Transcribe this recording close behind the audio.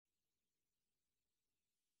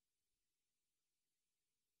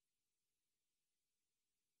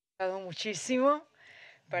Muchísimo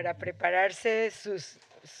para prepararse sus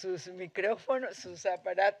micrófonos, sus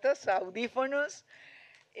aparatos, audífonos.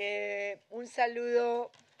 Un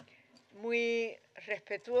saludo muy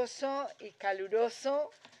respetuoso y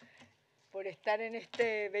caluroso por estar en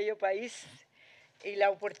este bello país y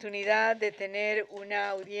la oportunidad de tener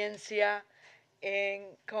una audiencia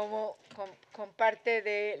con parte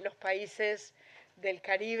de los países del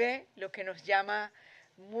Caribe, lo que nos llama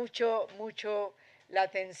mucho la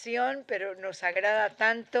atención, pero nos agrada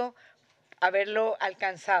tanto haberlo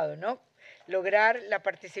alcanzado, ¿no? Lograr la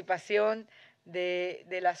participación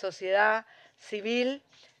de la sociedad civil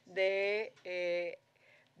de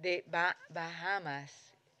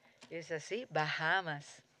Bahamas. ¿Es así?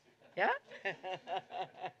 Bahamas. ¿Ya?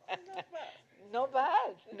 No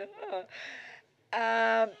bad, no.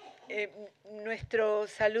 Nuestro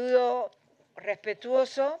saludo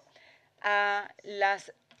respetuoso a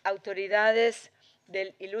las autoridades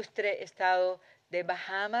del ilustre estado de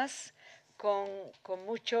Bahamas, con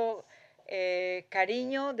mucho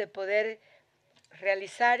cariño de poder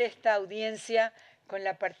realizar esta audiencia con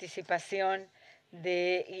la participación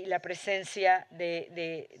y la presencia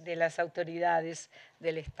de las autoridades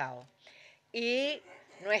del Estado. Y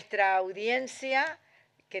nuestra audiencia,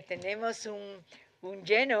 que tenemos un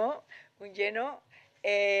lleno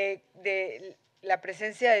de la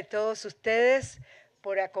presencia de todos ustedes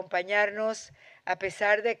por acompañarnos, a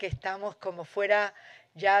pesar de que estamos como fuera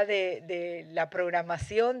ya de la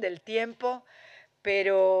programación del tiempo,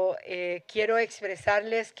 pero quiero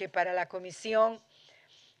expresarles que para la comisión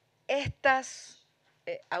estas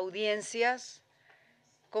audiencias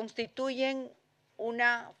constituyen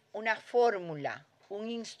una fórmula, un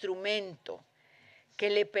instrumento que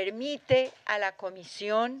le permite a la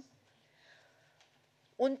comisión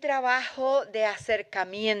un trabajo de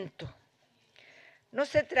acercamiento. No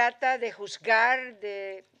se trata de juzgar,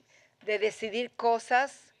 de decidir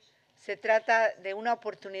cosas, se trata de una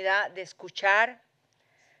oportunidad de escuchar,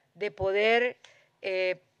 de poder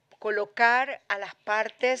colocar a las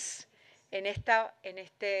partes en esta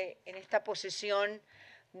posición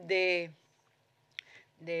de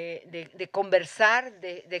conversar,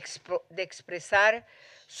 de expresar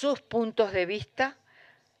sus puntos de vista,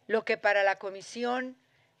 lo que para la comisión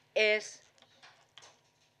es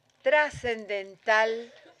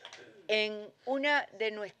trascendental en una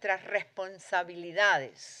de nuestras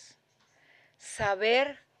responsabilidades: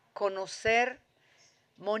 saber, conocer,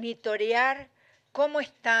 monitorear cómo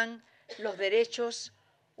están los derechos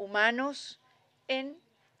humanos en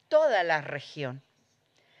toda la región.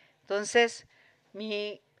 Entonces,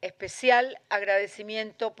 mi especial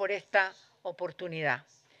agradecimiento por esta oportunidad.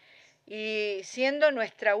 Y siendo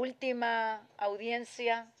nuestra última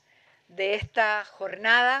audiencia de esta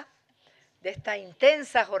jornada, de esta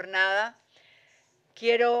intensa jornada,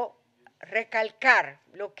 quiero recalcar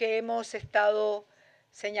lo que hemos estado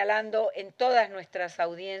señalando en todas nuestras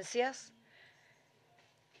audiencias: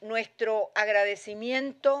 nuestro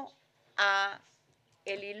agradecimiento a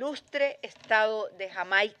el ilustre Estado de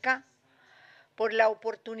Jamaica por la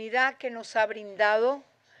oportunidad que nos ha brindado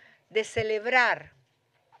de celebrar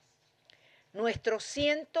nuestro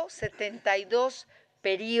 172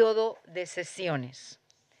 periodo de sesiones.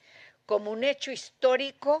 Como un hecho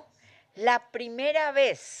histórico, la primera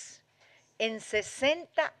vez en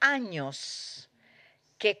 60 años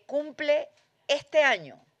que cumple este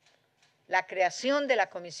año la creación de la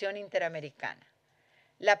Comisión Interamericana.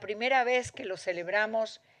 La primera vez que lo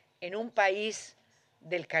celebramos en un país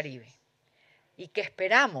del Caribe. Y que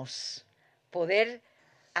esperamos poder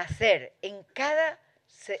hacer en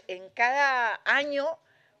cada año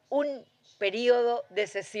un periodo de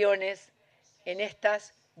sesiones en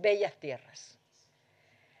estas bellas tierras.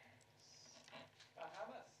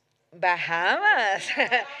 Bahamas.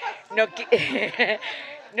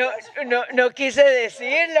 No quise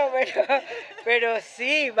decirlo, pero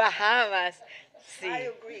sí, Bahamas. Sí. I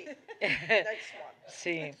agree. Next one.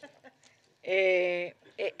 Sí.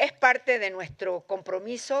 Es parte de nuestro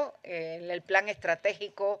compromiso en el plan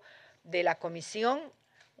estratégico de la Comisión,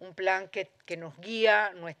 un plan que nos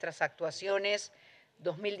guía nuestras actuaciones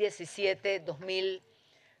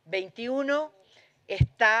 2017-2021.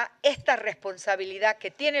 Está esta responsabilidad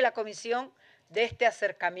que tiene la Comisión de este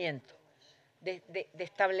acercamiento, de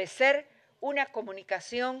establecer una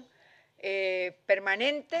comunicación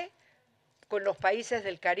permanente con los países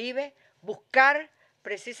del Caribe, buscar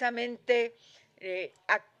precisamente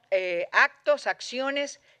actos,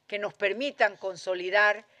 acciones que nos permitan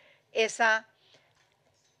consolidar esa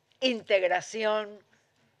integración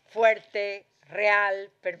fuerte,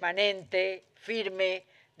 real, permanente, firme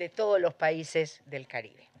de todos los países del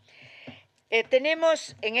Caribe.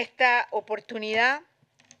 Tenemos en esta oportunidad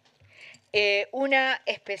una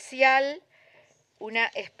especial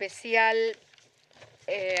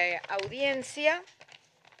audiencia.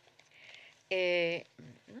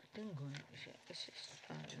 No tengo, ¿no?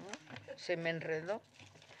 Se me enredó.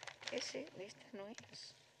 Esta no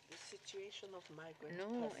es.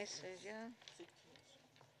 No, ese ya.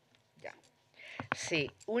 Ya.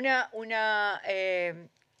 Sí, una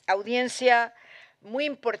audiencia muy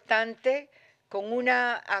importante, con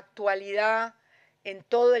una actualidad en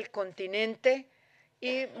todo el continente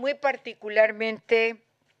y muy particularmente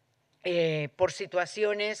por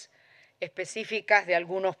situaciones específicas de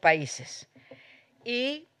algunos países.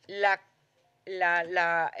 Y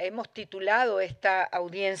hemos titulado esta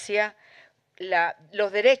audiencia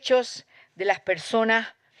Los derechos de las personas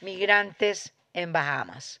migrantes en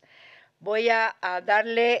Bahamas. Voy a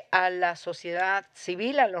darle a la sociedad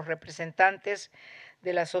civil, a los representantes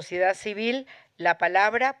de la sociedad civil, la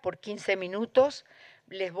palabra por 15 minutos.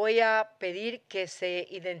 Les voy a pedir que se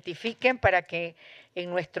identifiquen para que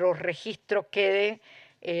en nuestro registro quede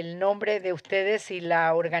el nombre de ustedes y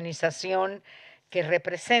la organización que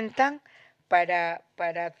representan para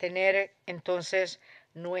tener entonces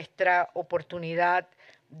nuestra oportunidad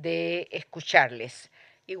de escucharles.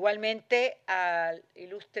 Igualmente,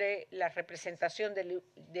 la representación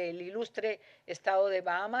del ilustre Estado de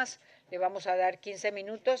Bahamas, le vamos a dar 15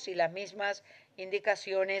 minutos y las mismas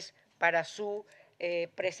indicaciones para su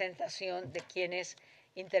presentación de quienes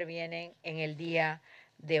intervienen en el día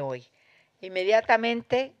de hoy.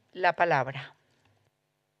 Inmediatamente, la palabra.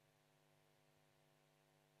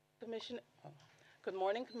 Good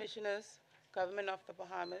morning, Commissioners, Government of the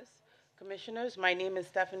Bahamas. Commissioners, my name is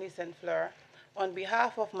Stephanie Saint-Fleur. On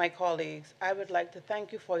behalf of my colleagues, I would like to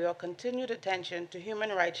thank you for your continued attention to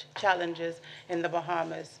human rights challenges in the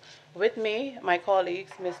Bahamas. With me, my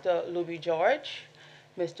colleagues, Mr. Louis George,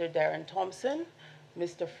 Mr. Darren Thompson,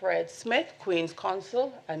 Mr. Fred Smith, Queen's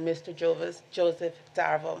Consul, and Mr. Joseph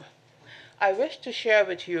Darville. I wish to share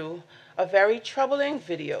with you a very troubling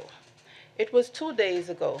video. It was 2 days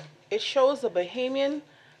ago. It shows a Bahamian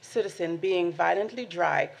citizen being violently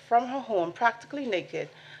dragged from her home practically naked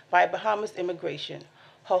by Bahamas immigration.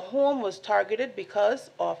 Her home was targeted because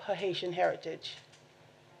of her Haitian heritage.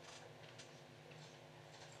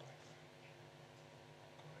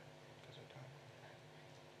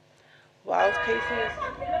 While Casey is...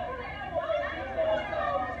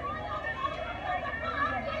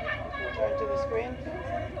 Turn to the screen, please.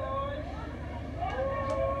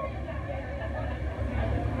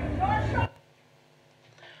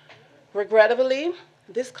 Regrettably,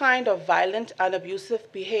 this kind of violent and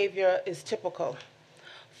abusive behavior is typical.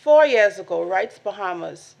 4 years ago, Rights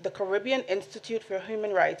Bahamas, the Caribbean Institute for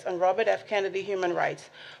Human Rights, and Robert F. Kennedy Human Rights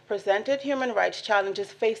presented human rights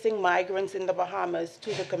challenges facing migrants in the Bahamas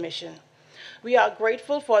to the Commission. We are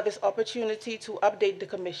grateful for this opportunity to update the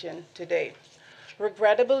Commission today.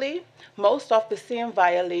 Regrettably, most of the same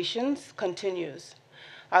violations continues.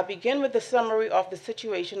 I'll begin with the summary of the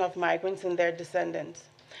situation of migrants and their descendants.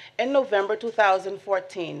 In November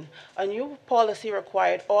 2014, a new policy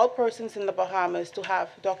required all persons in the Bahamas to have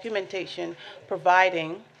documentation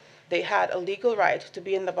providing they had a legal right to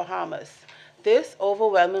be in the Bahamas. This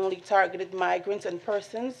overwhelmingly targeted migrants and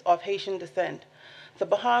persons of Haitian descent. The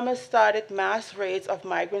Bahamas started mass raids of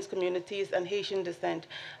migrants communities and Haitian descent,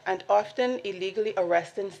 and often illegally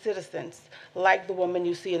arresting citizens, like the woman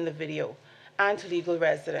you see in the video, and legal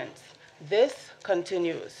residents. This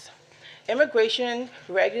continues. Immigration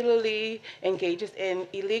regularly engages in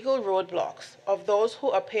illegal roadblocks of those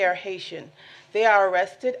who appear Haitian. They are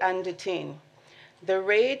arrested and detained. They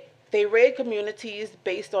raid communities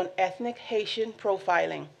based on ethnic Haitian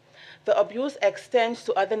profiling. The abuse extends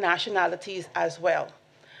to other nationalities as well.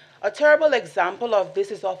 A terrible example of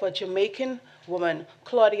this is of a Jamaican woman,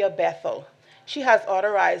 Claudia Bethel. She has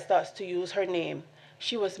authorized us to use her name.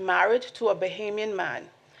 She was married to a Bahamian man.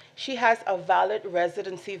 She has a valid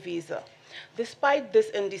residency visa. Despite this,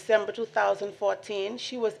 in December 2014,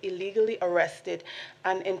 she was illegally arrested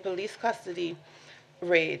and in police custody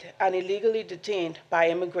raid and illegally detained by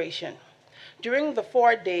immigration. During the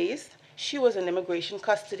 4 days she was in immigration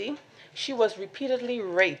custody, she was repeatedly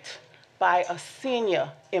raped by a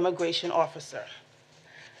senior immigration officer.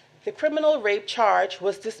 The criminal rape charge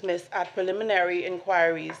was dismissed at preliminary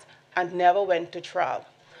inquiries and never went to trial.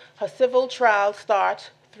 Her civil trial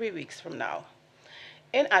starts 3 weeks from now.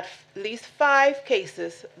 In at least 5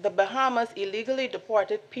 cases, the Bahamas illegally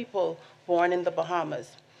deported people born in the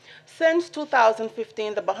Bahamas. Since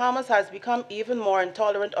 2015, the Bahamas has become even more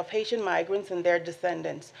intolerant of Haitian migrants and their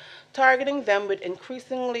descendants, targeting them with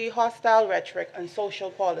increasingly hostile rhetoric and social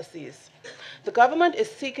policies. The government is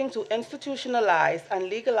seeking to institutionalize and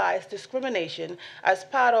legalize discrimination as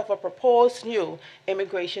part of a proposed new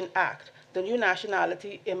Immigration Act, the New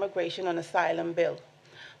Nationality, Immigration and Asylum Bill.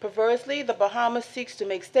 Perversely, the Bahamas seeks to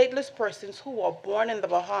make stateless persons who were born in the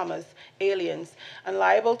Bahamas aliens and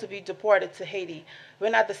liable to be deported to Haiti,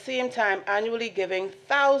 when at the same time annually giving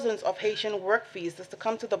thousands of Haitian work visas to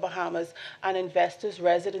come to the Bahamas and investors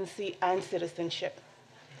residency and citizenship.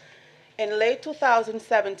 In late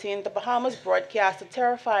 2017, the Bahamas broadcast a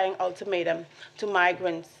terrifying ultimatum to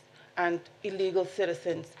migrants and illegal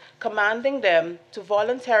citizens, commanding them to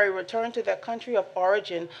voluntarily return to their country of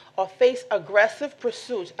origin or face aggressive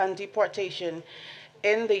pursuit and deportation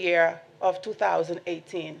in the year of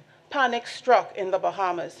 2018. Panic struck in the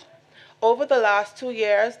Bahamas. Over the last 2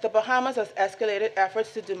 years, the Bahamas has escalated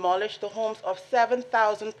efforts to demolish the homes of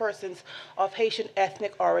 7,000 persons of Haitian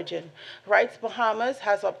ethnic origin. Rights Bahamas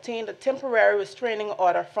has obtained a temporary restraining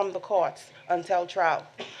order from the courts until trial.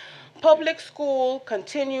 Public school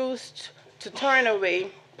continues to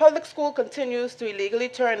illegally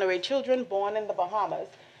turn away children born in the Bahamas,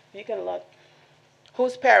 you can look,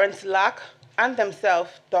 whose parents lack and themselves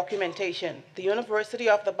documentation. The University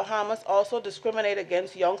of the Bahamas also discriminate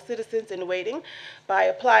against young citizens in waiting by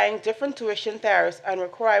applying different tuition tariffs and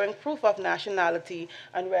requiring proof of nationality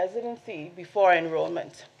and residency before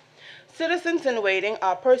enrollment. Citizens in waiting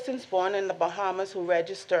are persons born in the Bahamas who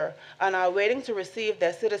register and are waiting to receive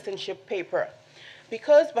their citizenship paper.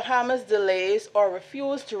 Because Bahamas delays or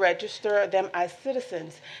refuse to register them as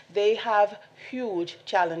citizens, they have huge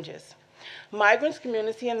challenges. Migrants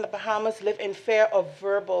community in the Bahamas live in fear of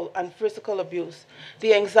verbal and physical abuse,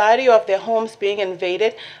 the anxiety of their homes being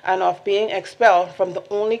invaded and of being expelled from the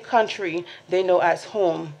only country they know as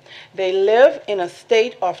home. They live in a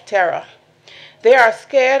state of terror. They are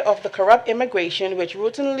scared of the corrupt immigration which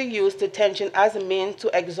routinely use detention as a means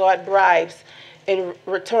to extort bribes in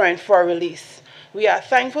return for release. We are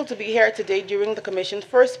thankful to be here today during the Commission's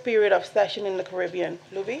first period of session in the Caribbean.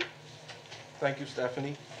 Louis? Thank you,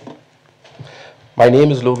 Stephanie. My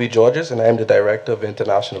name is Louis Georges, and I am the Director of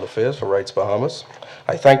International Affairs for Rights Bahamas.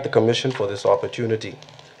 I thank the Commission for this opportunity.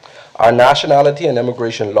 Our nationality and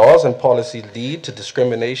immigration laws and policies lead to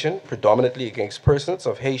discrimination predominantly against persons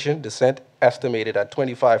of Haitian descent, estimated at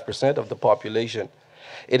 25% of the population.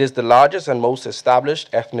 It is the largest and most established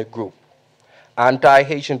ethnic group.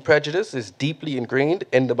 Anti-Haitian prejudice is deeply ingrained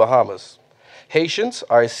in the Bahamas. Haitians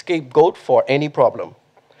are a scapegoat for any problem.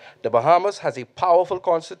 The Bahamas has a powerful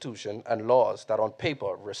constitution and laws that on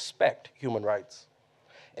paper respect human rights.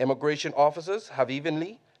 Immigration officers have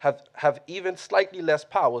even slightly less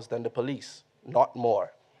powers than the police, not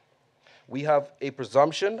more. We have a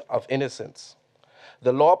presumption of innocence.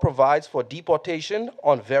 The law provides for deportation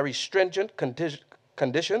on very stringent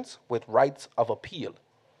conditions with rights of appeal.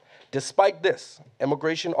 Despite this,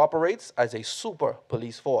 immigration operates as a super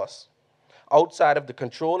police force, outside of the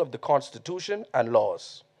control of the Constitution and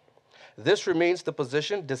laws. This remains the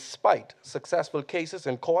position despite successful cases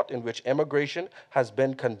in court in which immigration has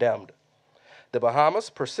been condemned. The Bahamas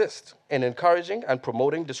persist in encouraging and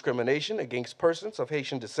promoting discrimination against persons of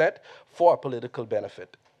Haitian descent for political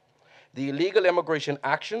benefit. The illegal immigration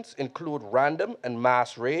actions include random and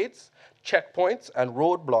mass raids, checkpoints, and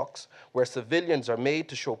roadblocks where civilians are made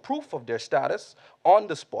to show proof of their status on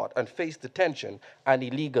the spot and face detention and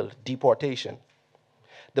illegal deportation.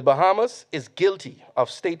 The Bahamas is guilty of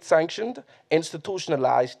state-sanctioned,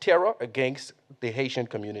 institutionalized terror against the Haitian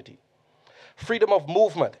community. Freedom of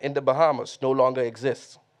movement in the Bahamas no longer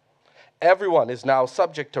exists. Everyone is now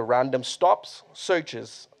subject to random stops,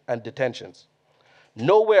 searches, and detentions.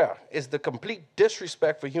 Nowhere is the complete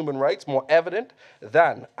disrespect for human rights more evident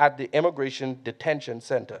than at the Immigration Detention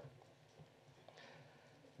Center.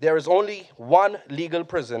 There is only one legal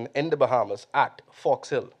prison in the Bahamas at Fox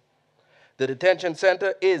Hill. The detention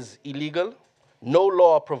center is illegal. No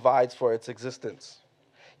law provides for its existence.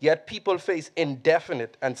 Yet people face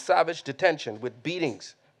indefinite and savage detention with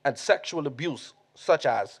beatings and sexual abuse, such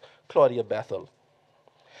as Claudia Bethel.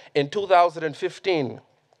 In 2015,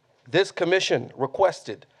 this commission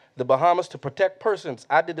requested the Bahamas to protect persons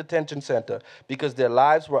at the detention center because their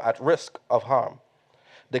lives were at risk of harm.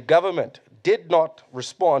 The government did not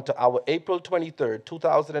respond to our April 23,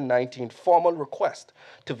 2019 formal request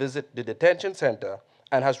to visit the detention center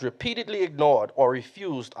and has repeatedly ignored or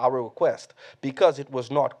refused our request because it was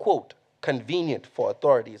not, quote, convenient for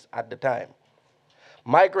authorities at the time.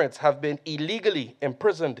 Migrants have been illegally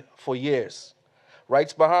imprisoned for years.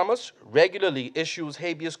 Rights Bahamas regularly issues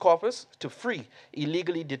habeas corpus to free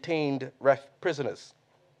illegally detained prisoners.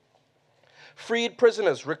 Freed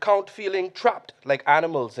prisoners recount feeling trapped like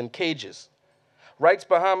animals in cages. Rights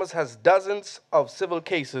Bahamas has dozens of civil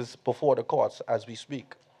cases before the courts as we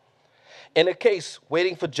speak. In a case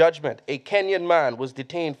waiting for judgment, a Kenyan man was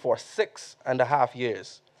detained for 6.5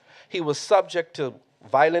 years. He was subject to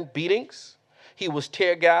violent beatings. He was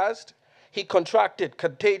tear gassed. He contracted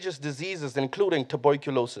contagious diseases, including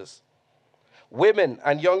tuberculosis. Women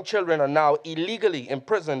and young children are now illegally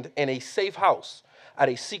imprisoned in a safe house at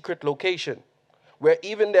a secret location where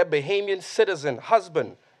even their Bahamian citizen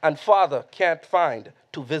husband and father can't find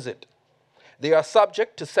to visit. They are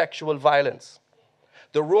subject to sexual violence.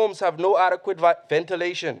 The rooms have no adequate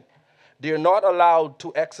ventilation. They are not allowed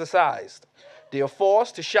to exercise. They are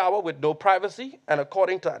forced to shower with no privacy and,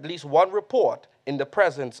 according to at least one report, in the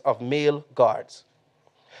presence of male guards.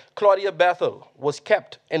 Claudia Bethel was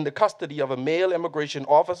kept in the custody of a male immigration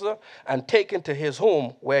officer and taken to his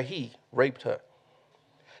home where he raped her.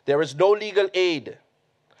 There is no legal aid.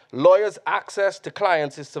 Lawyers' access to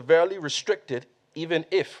clients is severely restricted, even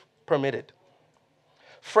if permitted.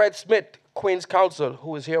 Fred Smith, Queen's Counsel,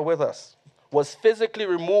 who is here with us, was physically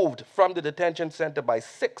removed from the detention center by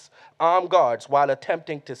 6 armed guards while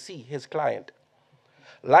attempting to see his client.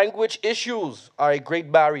 Language issues are a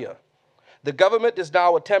great barrier. The government is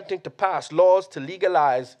now attempting to pass laws to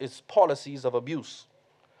legalize its policies of abuse.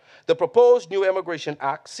 The proposed new Immigration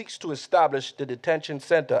Act seeks to establish the detention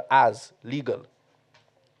center as legal.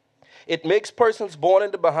 It makes persons born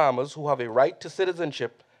in the Bahamas who have a right to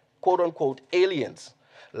citizenship, quote unquote, aliens,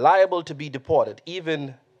 liable to be deported if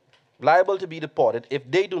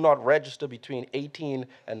they do not register between 18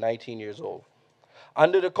 and 19 years old.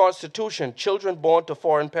 Under the Constitution, children born to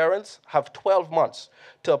foreign parents have 12 months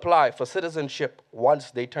to apply for citizenship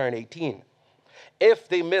once they turn 18. If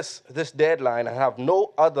they miss this deadline and have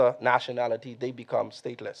no other nationality, they become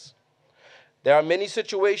stateless. There are many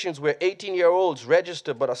situations where 18-year-olds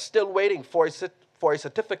register but are still waiting for a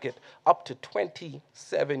certificate up to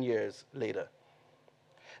 27 years later.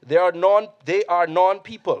 They are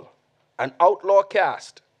non-people, an outlaw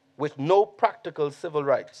caste with no practical civil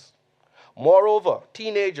rights. Moreover,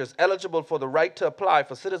 teenagers eligible for the right to apply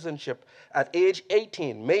for citizenship at age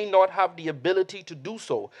 18 may not have the ability to do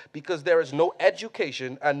so because there is no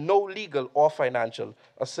education and no legal or financial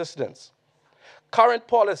assistance. Current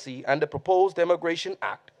policy and the proposed Immigration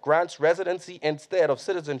Act grants residency instead of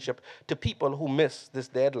citizenship to people who miss this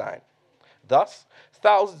deadline. Thus,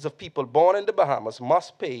 thousands of people born in the Bahamas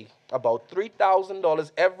must pay about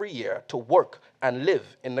 $3,000 every year to work and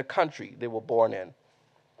live in the country they were born in.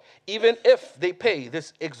 Even if they pay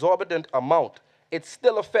this exorbitant amount, it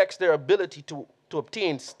still affects their ability to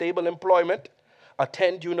obtain stable employment,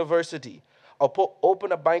 attend university,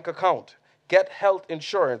 open a bank account, get health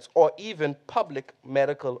insurance, or even public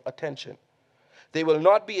medical attention. They will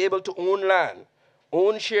not be able to own land,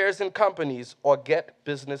 own shares in companies, or get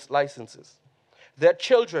business licenses. Their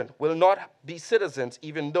children will not be citizens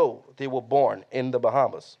even though they were born in the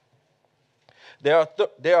Bahamas. There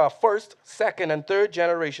are first, second, and third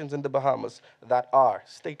generations in the Bahamas that are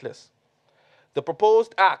stateless. The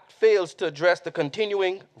proposed act fails to address the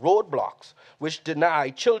continuing roadblocks which deny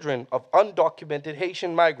children of undocumented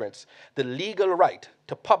Haitian migrants the legal right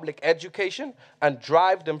to public education and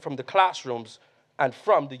drive them from the classrooms and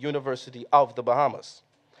from the University of the Bahamas.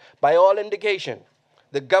 By all indication,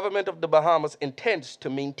 the government of the Bahamas intends to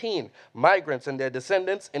maintain migrants and their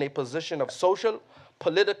descendants in a position of social,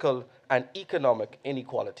 political, and economic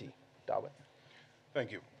inequality. Darwin.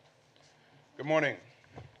 Thank you. Good morning.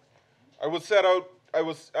 I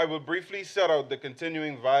will briefly set out the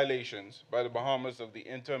continuing violations by the Bahamas of the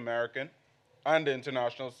inter-American and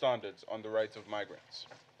international standards on the rights of migrants.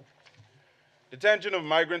 Detention of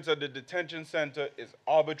migrants at the detention center is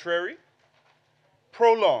arbitrary,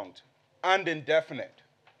 prolonged, and indefinite.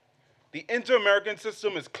 The inter-American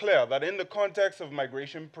system is clear that in the context of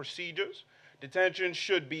migration procedures, detention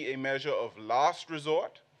should be a measure of last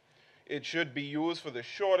resort. It should be used for the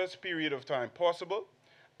shortest period of time possible,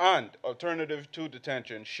 and alternative to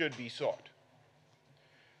detention should be sought.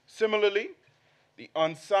 Similarly, the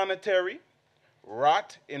unsanitary,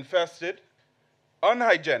 rat-infested,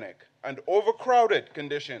 unhygienic, and overcrowded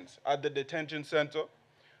conditions at the detention center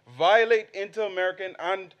violate inter-American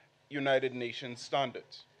and United Nations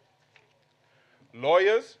standards.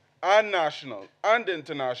 Lawyers and national and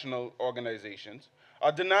international organizations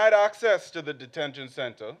are denied access to the detention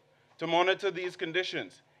center to monitor these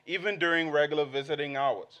conditions, even during regular visiting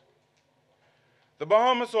hours. The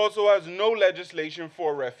Bahamas also has no legislation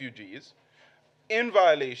for refugees, in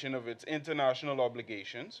violation of its international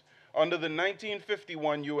obligations under the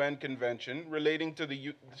 1951 UN Convention relating to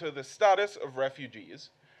the status of refugees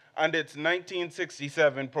and its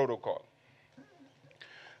 1967 protocol.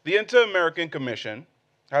 The Inter-American Commission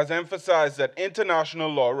has emphasized that international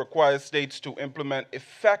law requires states to implement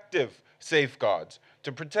effective safeguards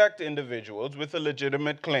to protect individuals with a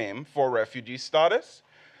legitimate claim for refugee status,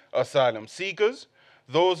 asylum seekers,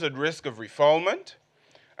 those at risk of refoulement,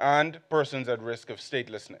 and persons at risk of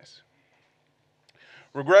statelessness.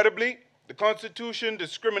 Regrettably, the Constitution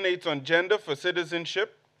discriminates on gender for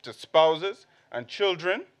citizenship to spouses and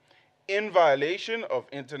children in violation of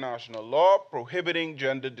international law prohibiting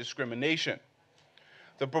gender discrimination.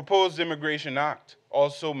 The proposed Immigration Act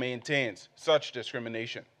also maintains such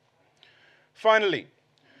discrimination. Finally,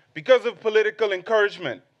 because of political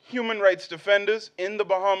encouragement, human rights defenders in the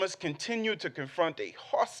Bahamas continue to confront a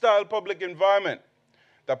hostile public environment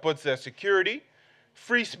that puts their security,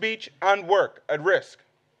 free speech, and work at risk.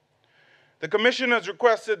 The Commission has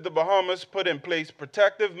requested the Bahamas put in place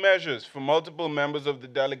protective measures for multiple members of the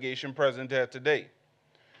delegation present here today.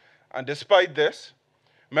 And despite this,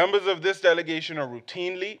 members of this delegation are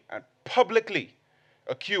routinely and publicly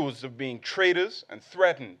accused of being traitors and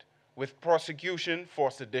threatened with prosecution for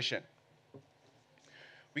sedition.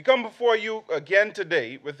 We come before you again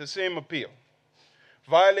today with the same appeal.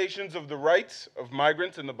 Violations of the rights of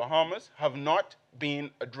migrants in the Bahamas have not been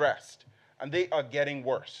addressed, and they are getting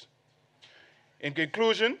worse. In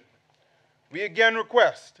conclusion, we again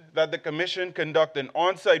request that the Commission conduct an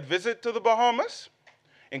on-site visit to the Bahamas,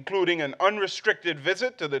 including an unrestricted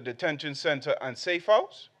visit to the detention center and safe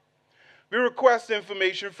house. We request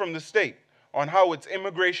information from the state on how its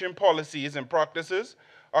immigration policies and practices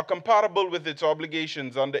are compatible with its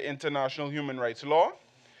obligations under international human rights law,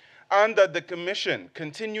 and that the Commission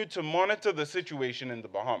continue to monitor the situation in the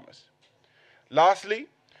Bahamas. Lastly,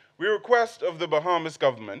 we request of the Bahamas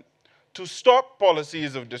government to stop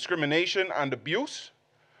policies of discrimination and abuse,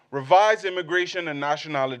 revise immigration and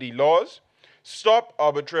nationality laws, stop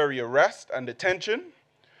arbitrary arrest and detentions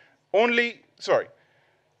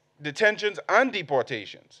and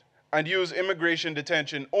deportations, and use immigration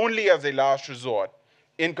detention only as a last resort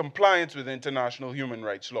in compliance with international human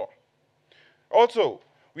rights law. Also,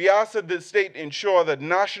 we ask that the state ensure that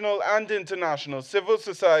national and international civil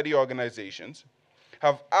society organizations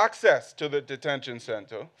have access to the detention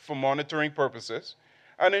center for monitoring purposes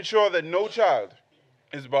and ensure that no child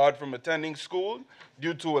is barred from attending school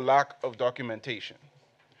due to a lack of documentation.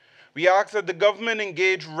 We ask that the government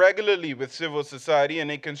engage regularly with civil society in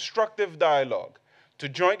a constructive dialogue to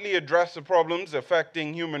jointly address the problems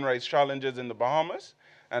affecting human rights challenges in the Bahamas,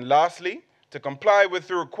 and lastly, to comply with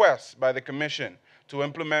the requests by the Commission to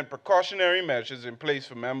implement precautionary measures in place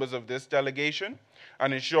for members of this delegation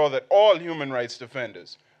and ensure that all human rights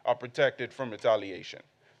defenders are protected from retaliation.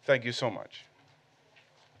 Thank you so much.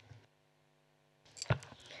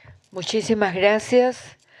 Muchísimas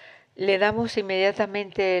gracias. Le damos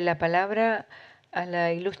inmediatamente la palabra a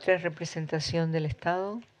la ilustre representación del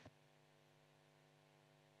Estado.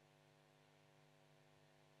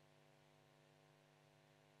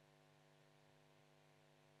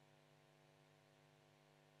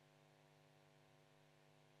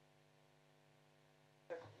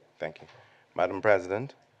 Thank you. Madam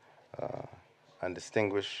President, and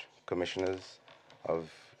distinguished commissioners of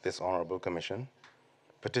this Honorable Commission,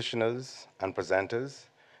 petitioners and presenters,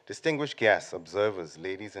 distinguished guests, observers,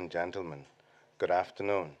 ladies and gentlemen, good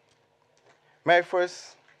afternoon. May I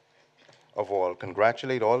first of all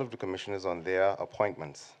congratulate all of the commissioners on their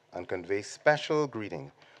appointments and convey special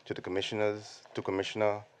greeting to the commissioners, the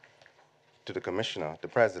commissioner, the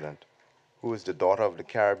president, who is the daughter of the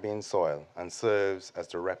Caribbean soil and serves as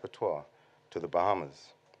the rapporteur to the Bahamas.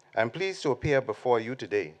 I am pleased to appear before you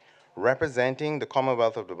today representing the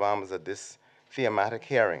Commonwealth of the Bahamas at this thematic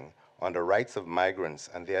hearing on the rights of migrants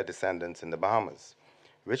and their descendants in the Bahamas,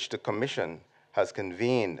 which the Commission has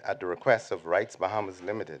convened at the request of Rights Bahamas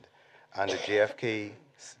Limited and the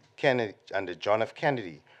John F.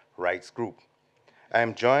 Kennedy Rights Group. I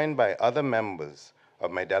am joined by other members of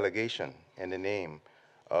my delegation in the name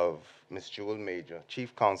of Ms. Jewel Major,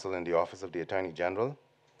 Chief Counsel in the Office of the Attorney General,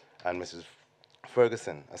 and Mrs.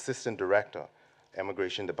 Ferguson, Assistant Director,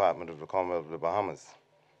 Immigration Department of the Commonwealth of the Bahamas.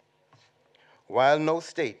 While no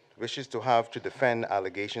state wishes to have to defend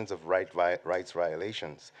allegations of rights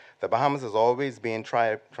violations, the Bahamas has always been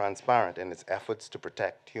transparent in its efforts to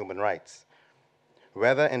protect human rights,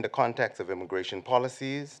 whether in the context of immigration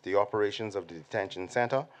policies, the operations of the detention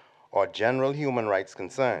center, or general human rights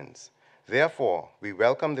concerns. Therefore, we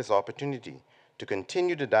welcome this opportunity to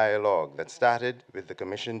continue the dialogue that started with the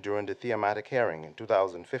Commission during the thematic hearing in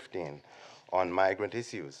 2015 on migrant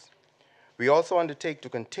issues. We also undertake to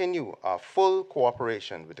continue our full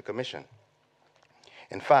cooperation with the Commission.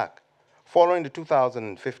 In fact, following the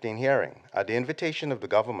 2015 hearing, at the invitation of the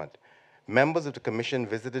government, members of the Commission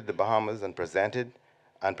visited the Bahamas and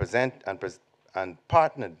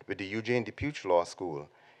partnered with the Eugene DePuch Law School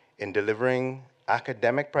in delivering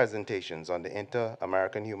academic presentations on the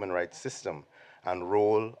inter-American human rights system and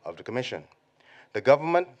role of the Commission. The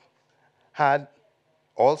government had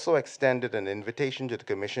also extended an invitation to the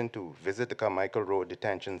Commission to visit the Carmichael Road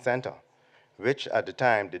Detention Center, which at the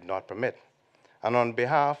time did not permit. And on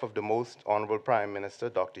behalf of the Most Honorable Prime Minister,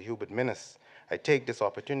 Dr. Hubert Minnis, I take this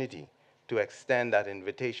opportunity to extend that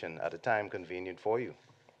invitation at a time convenient for you.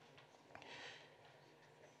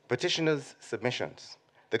 Petitioners' submissions.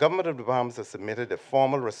 The government of the Bahamas has submitted a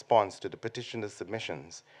formal response to the petitioners'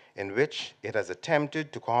 submissions in which it has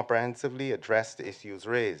attempted to comprehensively address the issues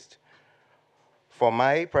raised. For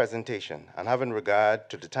my presentation, and having regard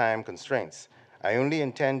to the time constraints, I only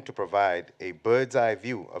intend to provide a bird's-eye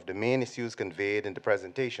view of the main issues conveyed in the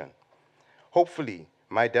presentation. Hopefully,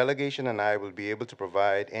 my delegation and I will be able to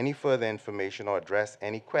provide any further information or address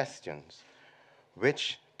any questions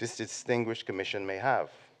which this distinguished commission may have.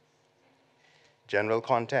 General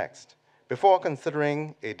context. Before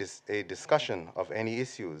considering a discussion of any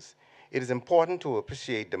issues, it is important to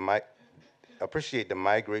appreciate the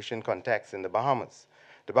migration context in the Bahamas.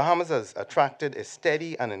 The Bahamas has attracted a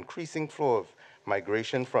steady and increasing flow of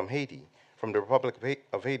migration from the Republic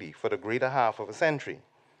of Haiti, for the greater half of a century.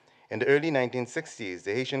 In the early 1960s,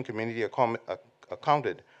 the Haitian community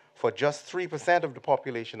accounted for just 3% of the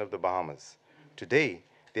population of the Bahamas. Today,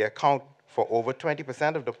 they account for over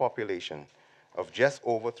 20% of the population, of just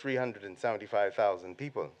over 375,000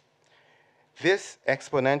 people. This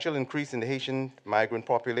exponential increase in the Haitian migrant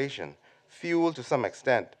population, fueled to some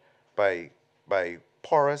extent by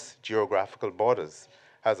porous geographical borders,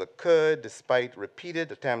 has occurred despite repeated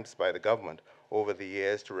attempts by the government over the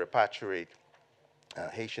years to repatriate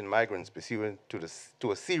Haitian migrants pursuant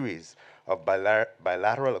to a series of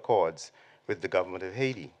bilateral accords with the government of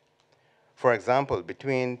Haiti. For example,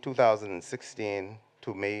 between 2016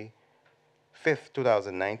 to May 5th,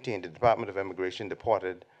 2019, the Department of Immigration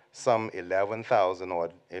deported some 11,000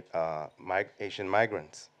 odd Haitian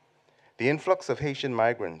migrants. The influx of Haitian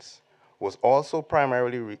migrants was also the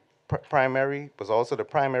primary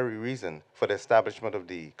reason for the establishment of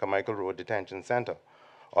the Carmichael Road Detention Center,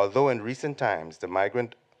 although in recent times the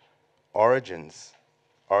migrant origin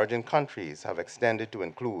countries have extended to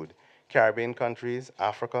include Caribbean countries,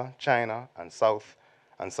 Africa, China, and South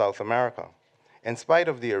America. In spite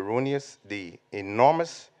of the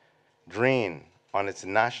enormous drain on its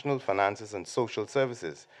national finances and social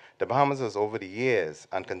services, the Bahamas has over the years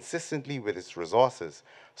and consistently with its resources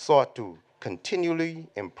sought to continually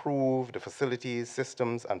improve the facilities,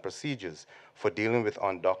 systems, and procedures for dealing with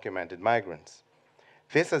undocumented migrants.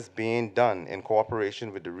 This has been done in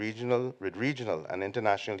cooperation with regional and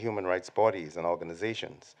international human rights bodies and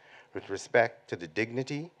organizations with respect to the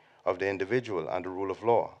dignity of the individual and the rule of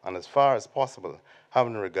law, and as far as possible,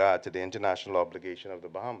 having regard to the international obligation of the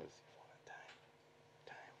Bahamas.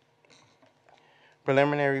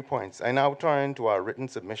 Preliminary points. I now turn to our written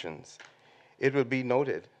submissions. It will be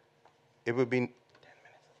noted, it will be 10 minutes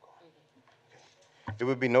of call. It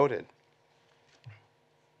will be noted,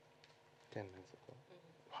 10 minutes of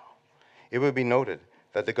call. Wow. It will be noted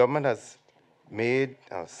that the government has made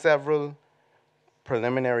several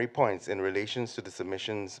preliminary points in relation to the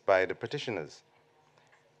submissions by the petitioners.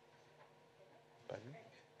 Pardon?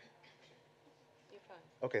 You're fine.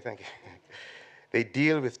 Okay, thank you. They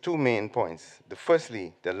deal with two main points.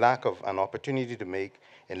 Firstly, the lack of an opportunity to make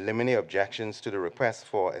in limine objections to the request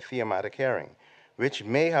for a thematic hearing, which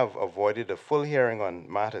may have avoided a full hearing on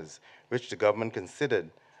matters which the government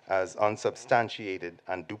considered as unsubstantiated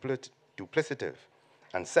and duplicative.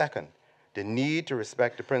 And second, the need to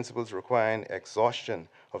respect the principles requiring exhaustion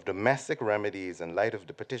of domestic remedies in light of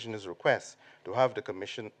the petitioner's request to have the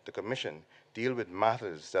commission deal with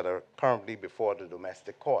matters that are currently before the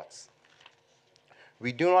domestic courts.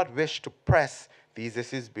 We do not wish to press these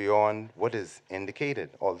issues beyond what is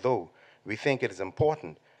indicated, although we think it is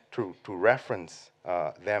important to reference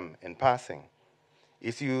them in passing.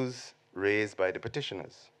 Issues raised by the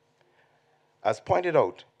petitioners. As pointed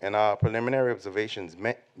out in our preliminary observations,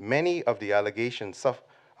 many of the allegations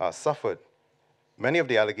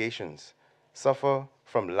suffer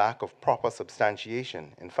from lack of proper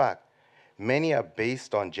substantiation. In fact, many are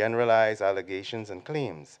based on generalized allegations and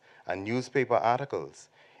claims and newspaper articles,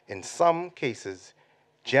 in some cases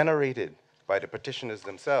generated by the petitioners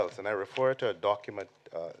themselves, and I refer to a document,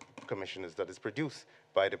 commissioners, that is produced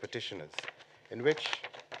by the petitioners, in which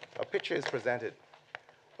a picture is presented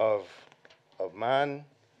of a man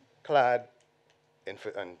clad in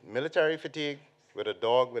military fatigue with a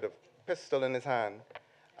dog with a pistol in his hand,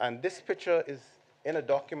 and this picture is in a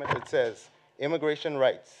document that says immigration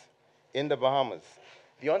rights in the Bahamas.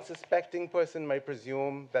 The unsuspecting person might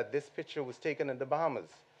presume that this picture was taken in the Bahamas.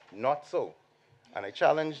 Not so. And I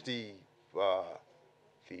challenge the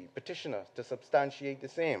petitioner to substantiate the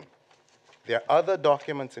same. There are other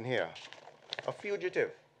documents in here. A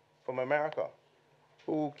fugitive from America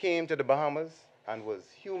who came to the Bahamas and was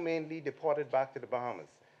humanely deported back to the Bahamas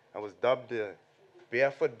and was dubbed the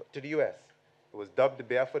barefoot, to the US. It was dubbed the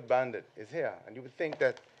barefoot bandit, is here. And you would think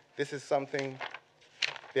that this is something.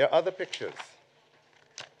 There are other pictures.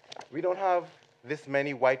 We don't have this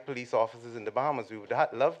many white police officers in the Bahamas. We would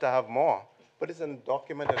love to have more, but it's a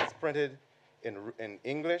document that is printed in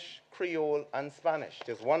English, Creole, and Spanish.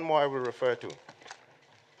 There's one more I will refer to.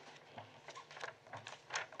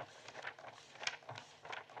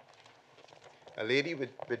 A lady with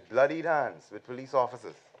bloodied hands with police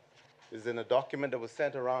officers is in a document that was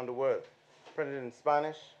sent around the world, printed in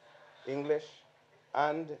Spanish, English,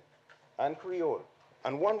 and Creole.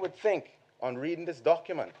 And one would think, on reading this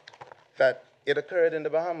document, that it occurred in the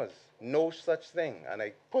Bahamas. No such thing. And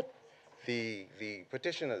I put the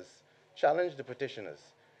petitioners, challenge the petitioners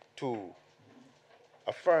to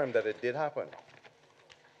affirm that it did happen.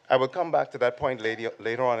 I will come back to that point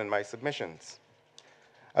later on in my submissions.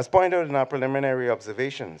 As pointed out in our preliminary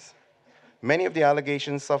observations, many of the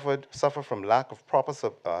allegations suffer from lack of proper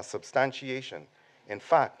substantiation. In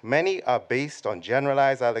fact, many are based on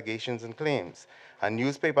generalized allegations and claims, and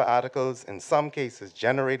newspaper articles, in some cases,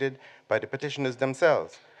 generated by the petitioners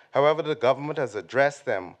themselves. However, the government has addressed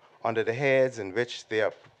them under the heads in which they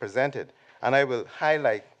are presented, and I will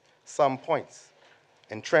highlight some points.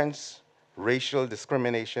 Entrenched racial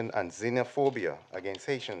discrimination and xenophobia against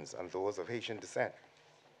Haitians and those of Haitian descent.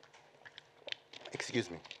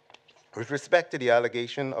 Excuse me. With respect to the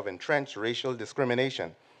allegation of entrenched racial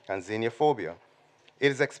discrimination and xenophobia,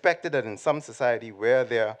 it is expected that in some society where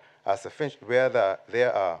there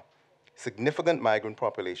are significant migrant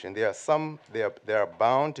population, there are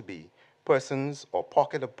bound to be persons or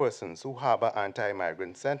pocket of persons who harbor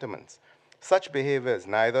anti-migrant sentiments. Such behavior is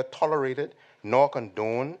neither tolerated nor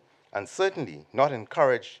condoned, and certainly not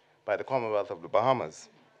encouraged by the Commonwealth of the Bahamas.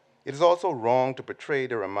 It is also wrong to portray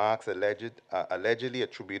the remarks allegedly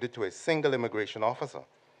attributed to a single immigration officer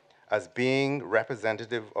as being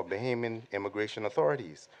representative of Bahamian immigration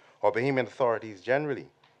authorities or Bahamian authorities generally.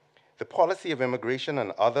 The policy of immigration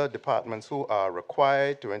and other departments who are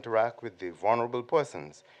required to interact with the vulnerable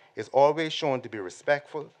persons is always shown to be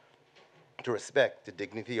respectful, to respect the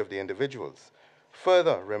dignity of the individuals.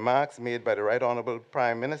 Further, remarks made by the Right Honorable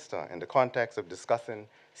Prime Minister in the context of discussing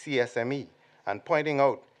CSME and pointing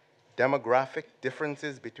out demographic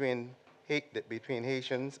differences between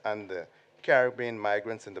Haitians and the Caribbean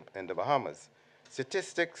migrants in the Bahamas.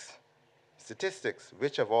 Statistics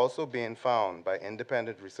which have also been found by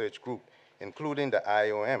independent research group, including the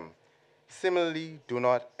IOM, similarly do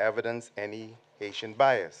not evidence any Haitian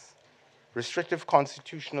bias. Restrictive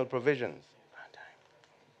constitutional provisions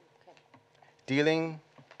dealing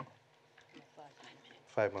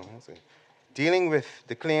with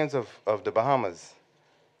the claims of the Bahamas,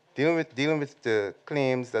 dealing with the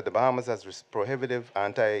claims that the Bahamas has prohibitive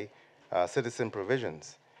anti-citizen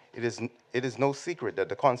provisions. It is no secret that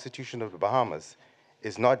the Constitution of the Bahamas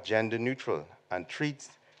is not gender neutral and treats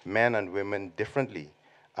men and women differently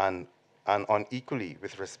and unequally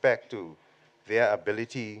with respect to their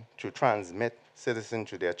ability to transmit citizenship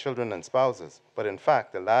to their children and spouses. But in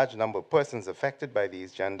fact, a large number of persons affected by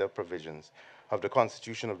these gender provisions of the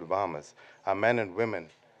Constitution of the Bahamas are men and women,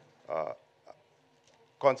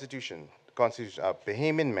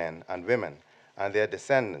 Bahamian men and women and their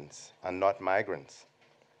descendants, and not migrants.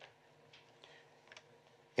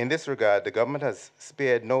 In this regard, the government has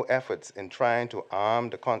spared no efforts in trying to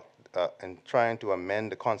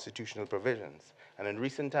amend the constitutional provisions. And in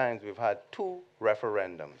recent times, we've had 2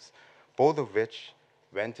 referendums, both of which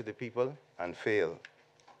went to the people and failed.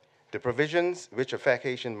 The provisions which affect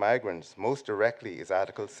Haitian migrants most directly is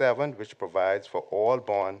Article 7, which provides for all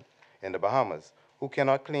born in the Bahamas who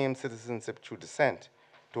cannot claim citizenship through descent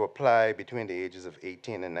to apply between the ages of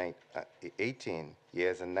 18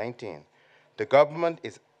 years and 19. The government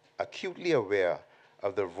is acutely aware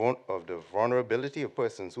of the vulnerability of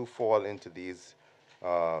persons who fall into these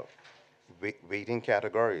waiting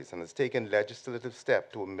categories and has taken legislative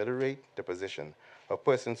steps to ameliorate the position of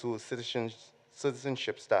persons whose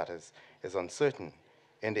citizenship status is uncertain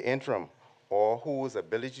in the interim, or whose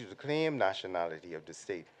ability to claim nationality of the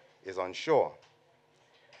state is unsure.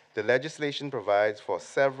 The legislation provides for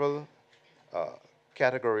several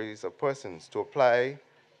categories of persons to apply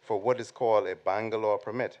for what is called a Bangalore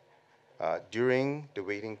permit during the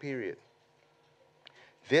waiting period.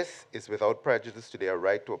 This is without prejudice to their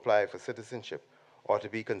right to apply for citizenship or to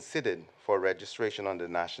be considered for registration under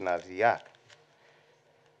the Nationality Act.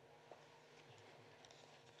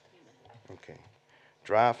 Okay.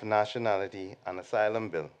 Draft Nationality and Asylum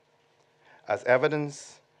Bill. As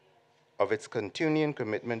evidence of its continuing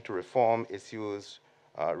commitment to reform issues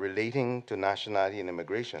relating to nationality and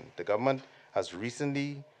immigration, the government has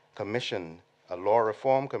recently commissioned a law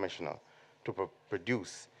reform commissioner to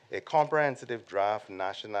produce a comprehensive draft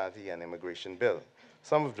nationality and immigration bill.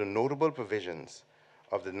 Some of the notable provisions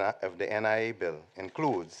of the NIA bill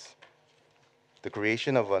includes the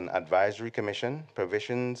creation of an advisory commission,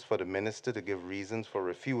 provisions for the minister to give reasons for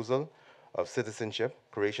refusal of citizenship,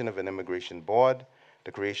 creation of an immigration board,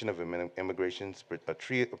 the creation of an immigration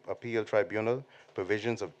appeal tribunal,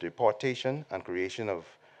 provisions of deportation, and creation of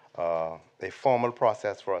a formal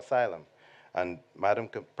process for asylum. And Madam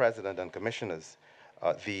President and Commissioners,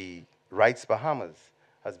 the Rights Bahamas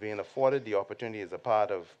has been afforded the opportunity as a part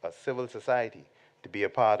of a civil society to be a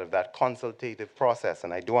part of that consultative process.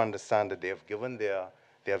 And I do understand that they have given their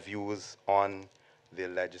views on the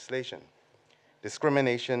legislation.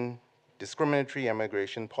 Discriminatory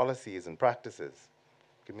immigration policies and practices.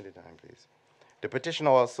 Give me the time, please. The petition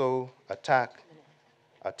also attack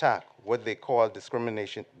what they call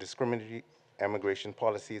discriminatory immigration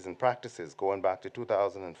policies and practices, going back to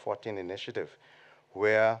 2014 initiative,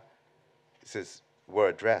 where were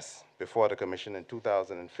addressed before the Commission in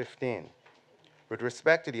 2015. With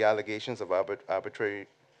respect to the allegations of arbitrary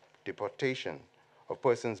deportation of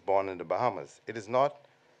persons born in the Bahamas, it is not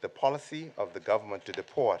the policy of the government to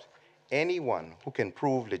deport anyone who can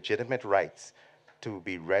prove legitimate rights to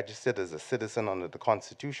be registered as a citizen under the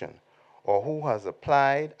Constitution, or who has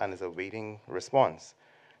applied and is awaiting response.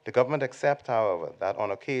 The government accepts, however, that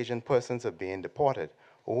on occasion persons are being deported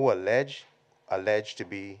who are alleged to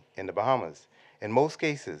be in the Bahamas. In most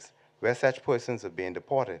cases, where such persons are being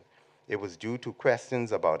deported, it was due to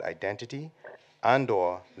questions about identity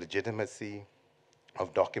and/or legitimacy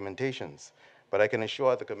of documentations. But I can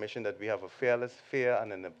assure the Commission that we have a fearless, fair,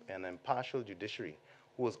 and an impartial judiciary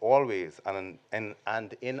who is always and in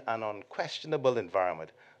an unquestionable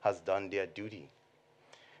environment has done their duty.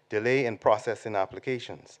 Delay in processing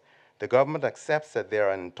applications. The government accepts that there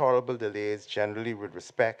are intolerable delays generally with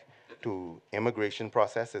respect to immigration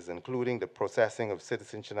processes, including the processing of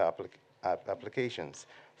citizenship applications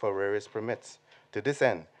for various permits. To this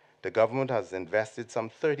end, the government has invested some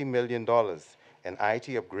 $30 million in IT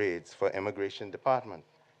upgrades for immigration department.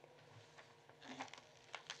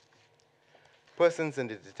 Persons in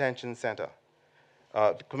the detention center.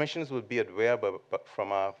 The commissioners will be aware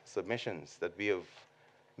from our submissions that we have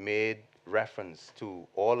made reference to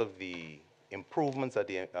all of the improvements at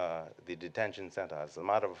the detention center. As a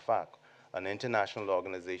matter of fact, an international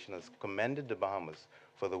organization has commended the Bahamas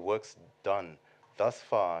for the works done thus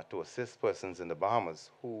far to assist persons in the Bahamas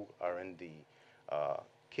who are in the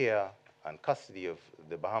care and custody of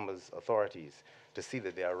the Bahamas authorities to see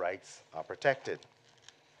that their rights are protected.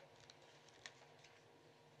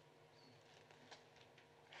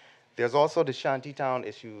 There's also the shantytown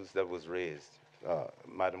issues that was raised,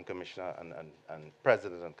 Madam Commissioner and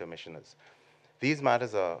President and Commissioners. These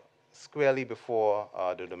matters are squarely before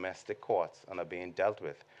the domestic courts and are being dealt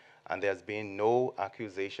with. And there's been no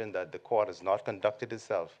accusation that the court has not conducted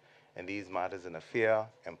itself in these matters in a fair,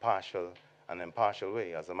 impartial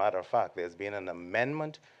way. As a matter of fact, there's been an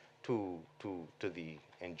amendment to the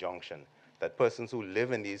injunction that persons who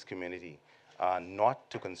live in these communities are not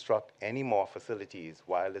to construct any more facilities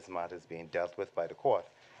while this matter is being dealt with by the court.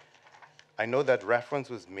 I know that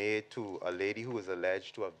reference was made to a lady who was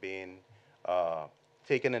alleged to have been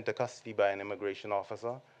taken into custody by an immigration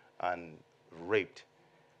officer and raped.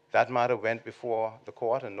 That matter went before the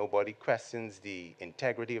court, and nobody questions the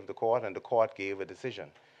integrity of the court, and the court gave a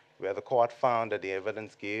decision where the court found that the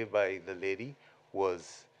evidence given by the lady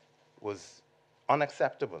was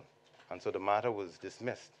unacceptable, and so the matter was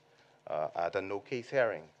dismissed at a no-case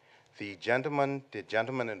hearing. The gentleman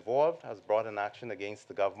involved has brought an action against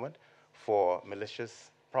the government for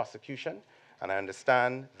malicious prosecution, and I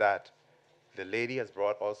understand that the lady has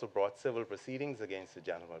also brought civil proceedings against the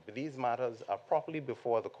gentleman. But these matters are properly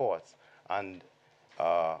before the courts and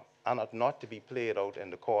are not to be played out in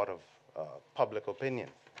the court of public opinion.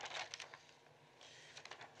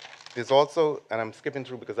 there's also, and I'm skipping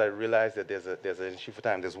through because I realize that there's an issue for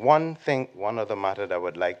time. There's one other matter that I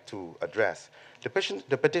would like to address.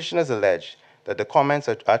 The petitioners allege that the comments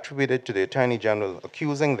are attributed to the Attorney General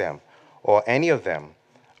accusing them, or any of them,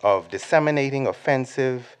 of disseminating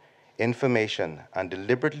offensive information and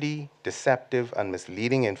deliberately deceptive and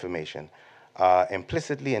misleading information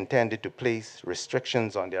implicitly intended to place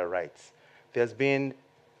restrictions on their rights. There's been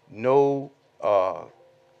no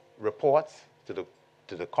reports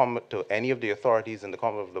to any of the authorities in the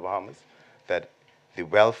Commonwealth of the Bahamas that the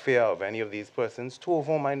welfare of any of these persons, two of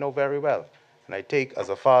whom I know very well, and I take as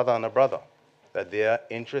a father and a brother, that their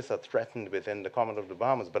interests are threatened within the Commonwealth of the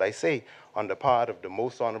Bahamas. But I say, on the part of the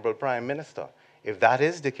Most Honorable Prime Minister, if that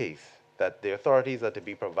is the case, that the authorities are to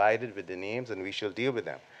be provided with the names and we shall deal with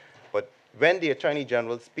them. But when the Attorney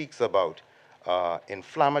General speaks about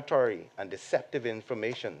inflammatory and deceptive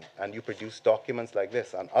information, and you produce documents like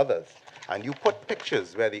this and others, and you put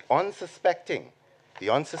pictures where the unsuspecting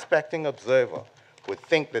observer would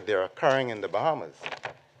think that they're occurring in the Bahamas,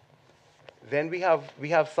 then we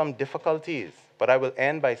have some difficulties. But I will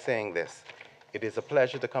end by saying this. It is a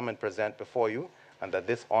pleasure to come and present before you, and that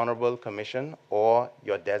this honorable commission or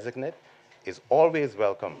your designate is always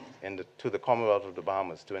welcome to the Commonwealth of the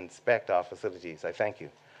Bahamas to inspect our facilities. I thank you.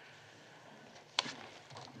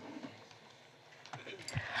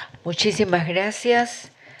 Muchísimas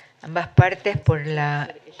gracias a ambas partes por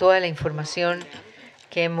toda la información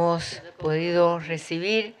que hemos podido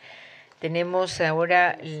recibir. Tenemos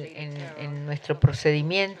ahora en nuestro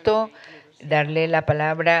procedimiento darle la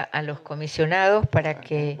palabra a los comisionados para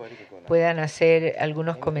que puedan hacer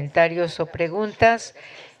algunos comentarios o preguntas.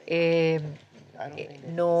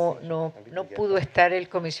 No pudo estar el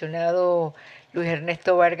comisionado Luis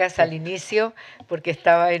Ernesto Vargas al inicio porque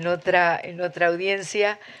estaba en otra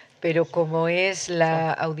audiencia, pero como es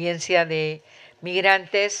la audiencia de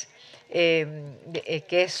migrantes, que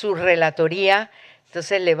es su relatoría,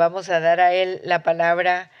 entonces le vamos a dar a él la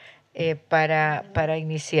palabra para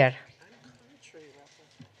iniciar.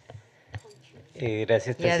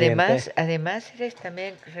 Gracias, Y Presidente. además eres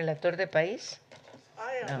también relator de país.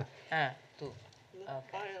 No. Tú.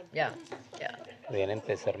 Okay. Ya. Podrían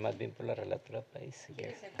empezar más bien por la relatora del país. Si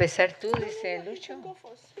quieres. ¿Empezar tú, dice Lucho?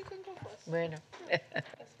 Bueno.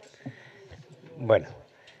 Bueno,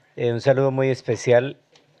 un saludo muy especial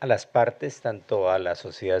a las partes, tanto a la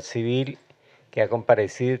sociedad civil que ha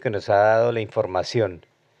comparecido y que nos ha dado la información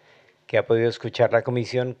que ha podido escuchar la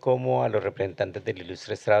comisión, como a los representantes del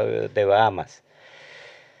Ilustre Estado de Bahamas.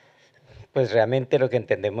 Pues realmente lo que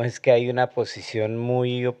entendemos es que hay una posición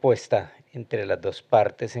muy opuesta entre las dos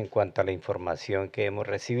partes en cuanto a la información que hemos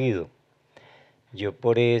recibido. Yo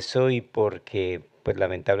por eso y porque pues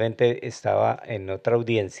lamentablemente estaba en otra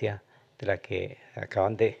audiencia de la que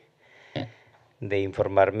acaban de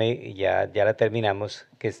informarme, ya la terminamos,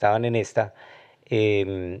 que estaban en esta,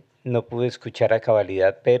 no pude escuchar a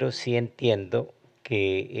cabalidad, pero sí entiendo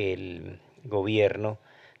que el gobierno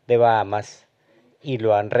de Bahamas, y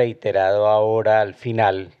lo han reiterado ahora al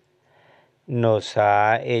final, nos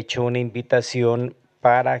ha hecho una invitación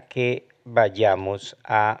para que vayamos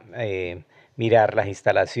a mirar las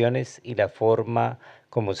instalaciones y la forma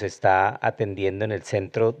como se está atendiendo en el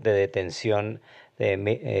centro de detención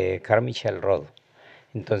de Carmichael Road.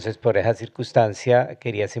 Entonces, por esa circunstancia,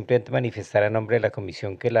 quería simplemente manifestar a nombre de la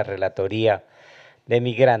comisión que la relatoría de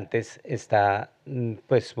migrantes está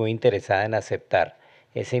pues muy interesada en aceptar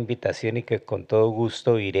esa invitación y que con todo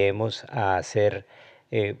gusto iremos a hacer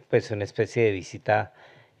pues una especie de visita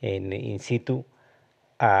in situ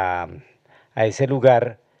a ese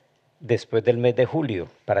lugar después del mes de julio,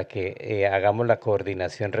 para que hagamos la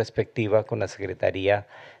coordinación respectiva con la Secretaría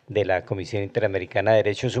de la Comisión Interamericana de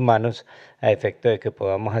Derechos Humanos a efecto de que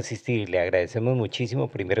podamos asistir. Le agradecemos muchísimo,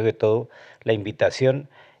 primero que todo, la invitación,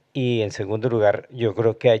 y en segundo lugar, yo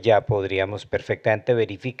creo que allá podríamos perfectamente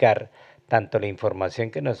verificar tanto la información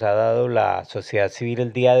que nos ha dado la sociedad civil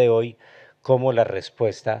el día de hoy, como la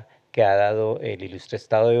respuesta que ha dado el Ilustre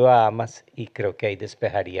Estado de Bahamas, y creo que ahí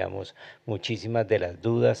despejaríamos muchísimas de las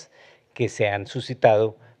dudas que se han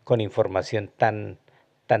suscitado con información tan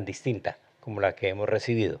distinta como la que hemos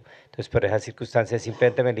recibido. Entonces, por esas circunstancias,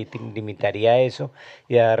 simplemente me limitaría a eso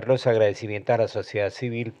y a dar los agradecimientos a la sociedad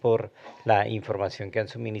civil por la información que han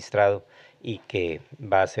suministrado y que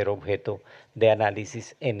va a ser objeto de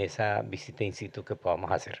análisis en esa visita in situ que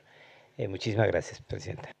podamos hacer. Muchísimas gracias,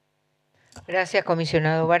 Presidenta. Gracias,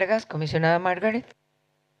 comisionado Vargas. Comisionada Margaret.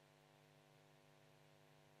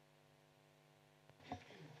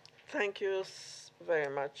 Thank you very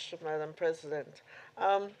much, Madam President.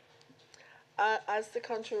 As the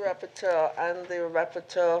country rapporteur and the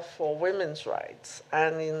rapporteur for women's rights,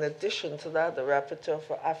 and in addition to that, the rapporteur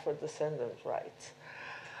for Afro-descendant rights,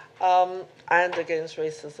 and against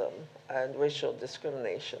racism and racial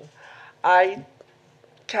discrimination, I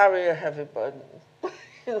carry a heavy burden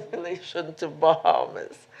in relation to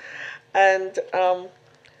Bahamas. And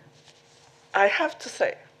I have to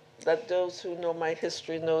say that those who know my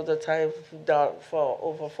history know that I've done for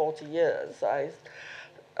over 40 years. I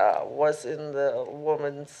was in the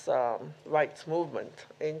women's rights movement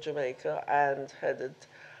in Jamaica and headed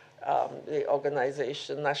the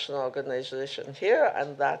organization, national organization here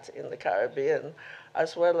and that in the Caribbean,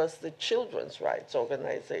 as well as the children's rights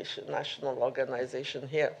organization, national organization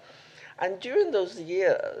here. And during those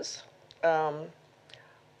years,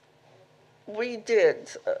 we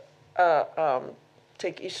did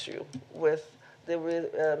take issue with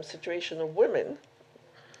the situation of women,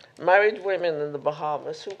 married women in the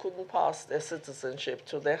Bahamas who couldn't pass their citizenship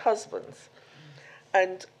to their husbands.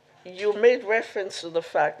 And you made reference to the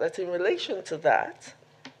fact that in relation to that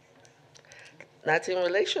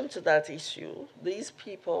issue, these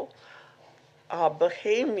people are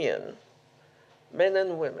Bahamian men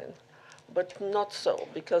and women, but not so,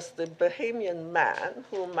 because the Bahamian man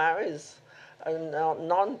who marries a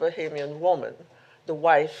non-Bahamian woman, the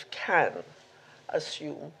wife can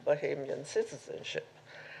assume Bahamian citizenship.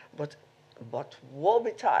 But woe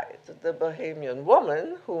betide the Bahamian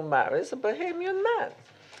woman who marries a Bahamian man.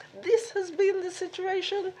 This has been the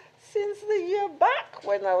situation since the year back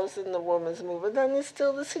when I was in the women's movement, and it's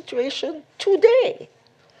still the situation today.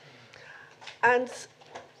 And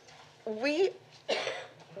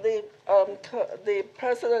the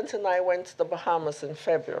president and I went to the Bahamas in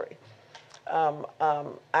February,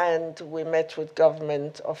 and we met with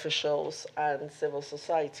government officials and civil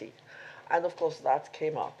society. And of course, that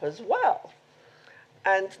came up as well.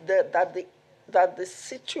 And that the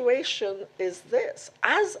situation is this.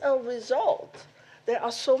 As a result, there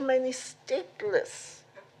are so many stateless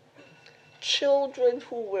children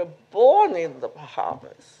who were born in the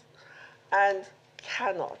Bahamas and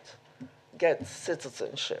cannot get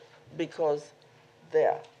citizenship because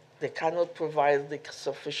they cannot provide the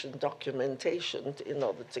sufficient documentation in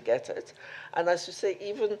order to get it. And as you say,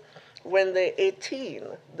 even when they're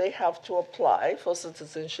 18, they have to apply for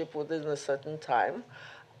citizenship within a certain time,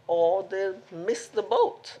 or they'll miss the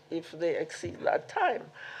boat if they exceed that time.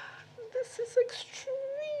 This is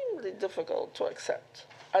extremely difficult to accept.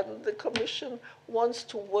 And the Commission wants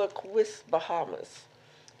to work with Bahamas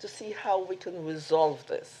to see how we can resolve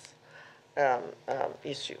this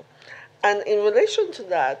issue. And in relation to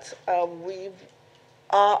that, we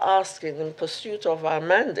are asking, in pursuit of our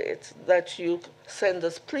mandate, that you send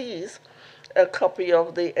us, please, a copy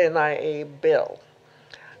of the NIA bill.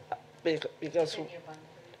 Because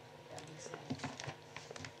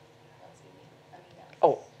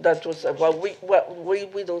that was,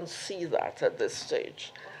 we don't see that at this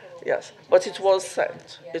stage. Yes, but it was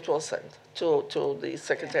sent. It was sent to the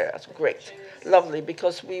Secretariat. Great, lovely,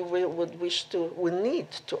 because we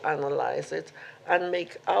need to analyze it and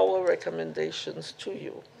make our recommendations to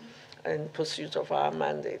you in pursuit of our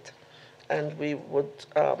mandate. And we would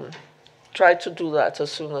try to do that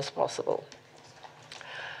as soon as possible.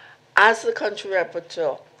 As the country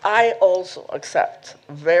rapporteur, I also accept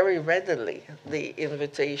very readily the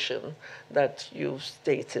invitation that you've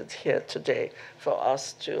stated here today for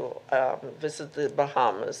us to visit the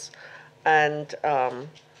Bahamas and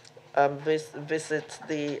visit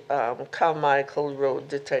the Carmichael Road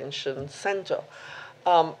Detention Center.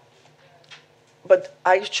 But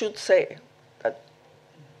I should say that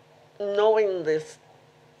knowing this,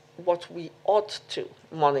 what we ought to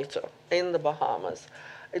monitor in the Bahamas,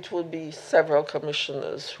 it would be several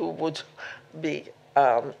commissioners who would be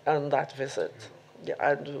on that visit. Yeah,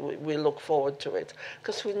 and we look forward to it.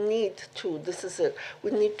 Because we need to, this is it,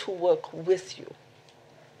 we need to work with you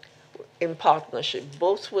in partnership,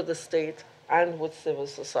 both with the state and with civil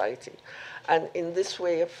society. And in this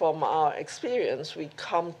way, from our experience, we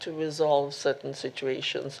come to resolve certain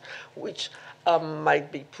situations which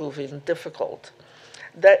might be proving difficult.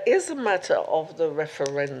 There is a matter of the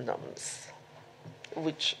referendums,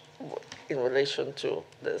 which, in relation to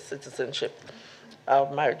the citizenship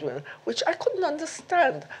of married women, which I couldn't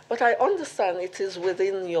understand, but I understand it is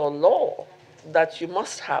within your law that you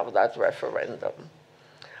must have that referendum.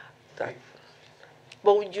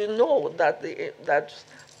 But you know that that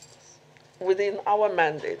within our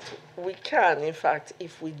mandate, we can, in fact,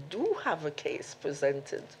 if we do have a case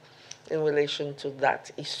presented in relation to that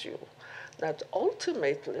issue, that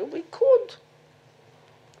ultimately we could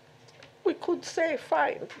say,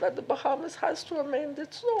 fine, that the Bahamas has to amend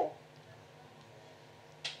its law.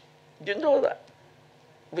 You know that.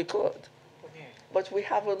 We could. But we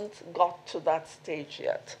haven't got to that stage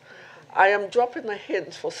yet. I am dropping a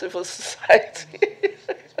hint for civil society.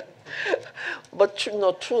 But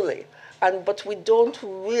no, truly. But we don't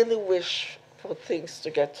really wish for things to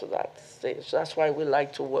get to that stage. That's why we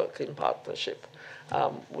like to work in partnership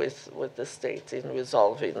with the state in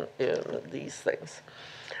resolving these things.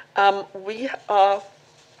 We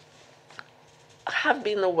have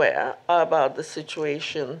been aware about the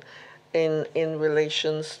situation in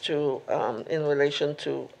relation to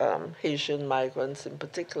Haitian migrants in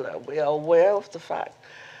particular. We are aware of the fact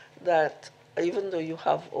that even though you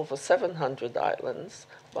have over 700 islands,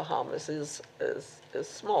 Bahamas is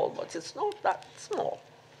small, but it's not that small.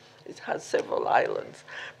 It has several islands.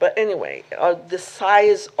 But anyway, the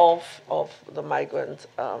size of the migrant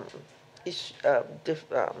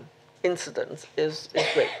incidents is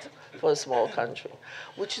great for a small country,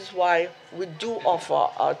 which is why we do offer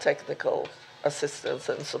our technical assistance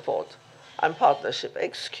and support and partnership.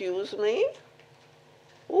 Excuse me?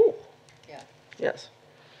 Ooh. Yeah. Yes.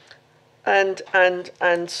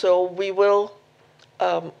 And so we will,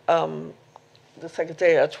 the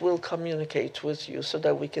Secretariat will communicate with you so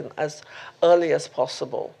that we can, as early as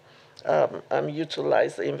possible,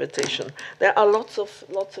 utilize the invitation. There are lots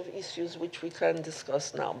of issues which we can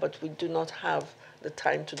discuss now, but we do not have the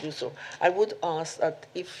time to do so. I would ask that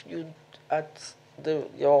if you, at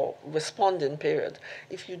your responding period,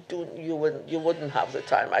 if you wouldn't have the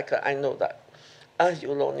time. I know that.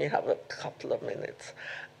 You'll only have a couple of minutes.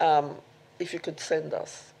 If you could send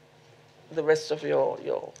us the rest of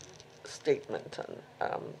your statement,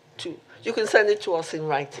 and you can send it to us in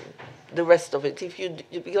writing, the rest of it,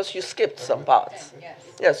 because you skipped some parts. Yes.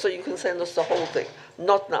 Yeah, so you can send us the whole thing.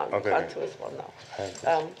 Not now. You can't respond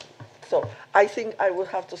now. So I think I will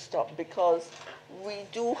have to stop because we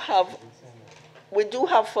do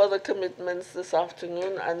have further commitments this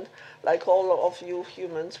afternoon, and like all of you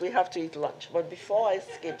humans, we have to eat lunch. But before I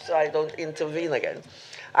skip, so I don't intervene again,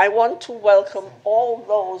 I want to welcome all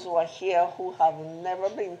those who are here who have never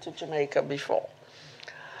been to Jamaica before.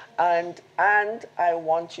 And I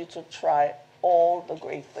want you to try all the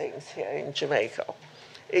great things here in Jamaica,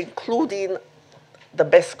 including the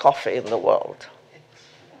best coffee in the world,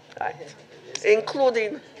 right?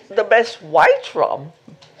 Including the best white rum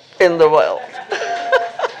in the world.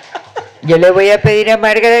 Yo le voy a pedir a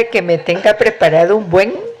Margaret que me tenga preparado un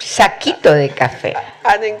buen saquito de café.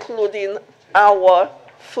 And including our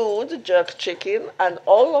food, jerk chicken, and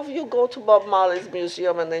all of you go to Bob Marley's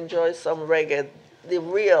museum and enjoy some reggae, the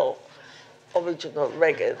real original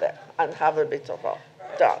reggae there, and have a bit of a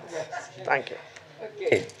dance. Thank you.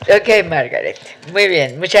 Ok, Margaret. Muy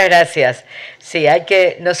bien, muchas gracias. Sí,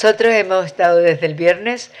 nosotros hemos estado desde el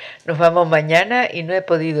viernes, nos vamos mañana y no he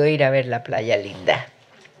podido ir a ver la playa linda.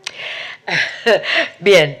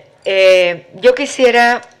 Bien, yo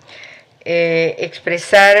quisiera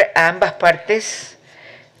expresar a ambas partes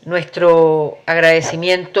nuestro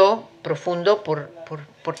agradecimiento profundo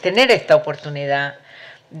por tener esta oportunidad.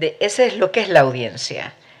 Ese es lo que es la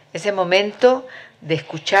audiencia, ese momento de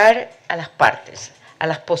escuchar a las partes, a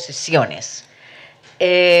las posiciones.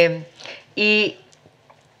 Y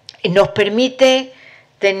nos permite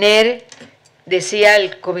tener, decía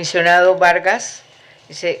el comisionado Vargas,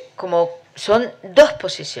 dice, como son dos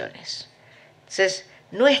posiciones. Entonces,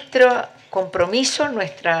 nuestro compromiso,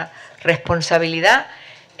 nuestra responsabilidad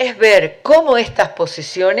es ver cómo estas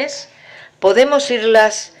posiciones podemos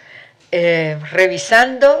irlas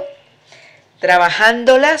revisando,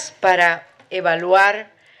 trabajándolas para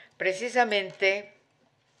evaluar precisamente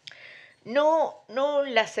no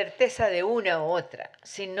la certeza de una u otra,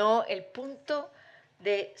 sino el punto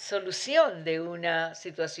de solución de una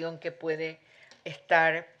situación que puede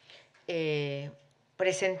estar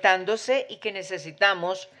presentándose y que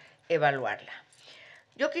necesitamos evaluarla.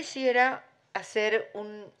 Yo quisiera hacer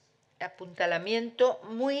un apuntalamiento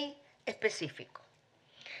muy específico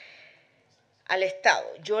al Estado.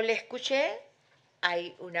 Yo le escuché,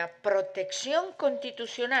 hay una protección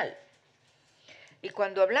constitucional. Y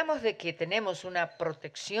cuando hablamos de que tenemos una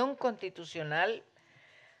protección constitucional,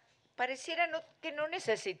 pareciera que no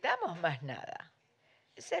necesitamos más nada.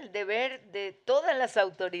 Es el deber de todas las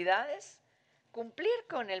autoridades cumplir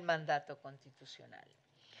con el mandato constitucional.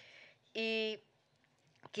 Y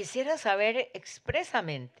quisiera saber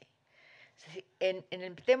expresamente, en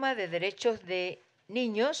el tema de derechos de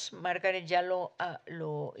niños, Margaret ya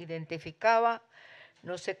lo identificaba,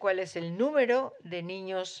 no sé cuál es el número de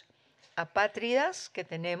niños apátridas que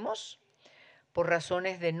tenemos por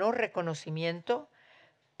razones de no reconocimiento,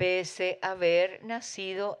 pese a haber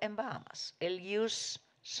nacido en Bahamas, el ius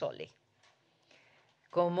soli.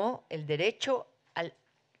 como el derecho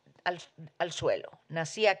al suelo.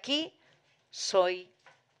 Nací aquí, soy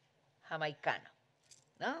jamaicano,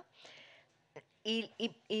 ¿no? Y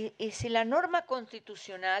si la norma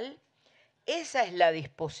constitucional, esa es la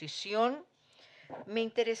disposición, me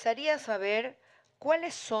interesaría saber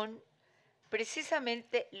cuáles son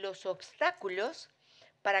precisamente los obstáculos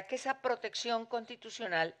para que esa protección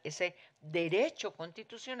constitucional, ese derecho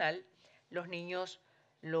constitucional, los niños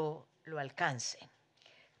lo alcancen.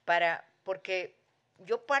 Porque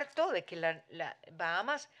yo parto de que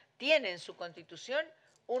Bahamas tiene en su constitución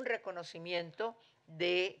un reconocimiento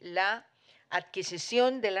de la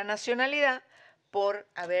adquisición de la nacionalidad por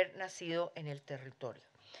haber nacido en el territorio.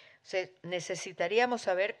 O sea, necesitaríamos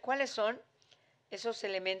saber cuáles son esos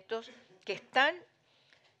elementos que están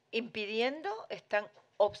impidiendo, están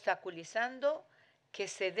obstaculizando que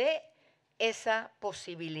se dé esa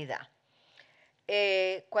posibilidad.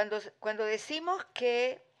 Cuando decimos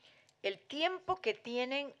que el tiempo que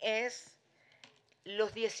tienen es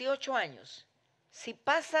los 18 años, si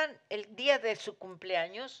pasan el día de su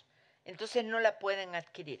cumpleaños, entonces no la pueden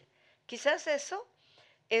adquirir. Quizás eso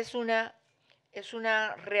es una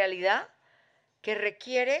realidad que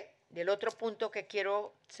requiere, del otro punto que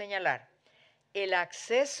quiero señalar, el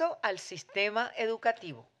acceso al sistema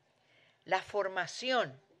educativo, la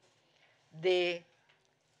formación de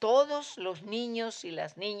todos los niños y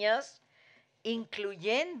las niñas,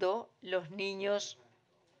 incluyendo los niños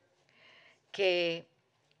que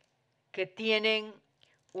tienen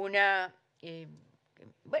una,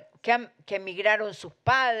 bueno, que emigraron sus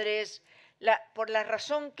padres, por la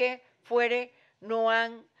razón que fuere, no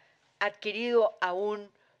han adquirido aún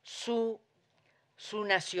su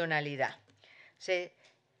nacionalidad. O sea,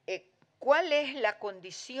 ¿cuál es la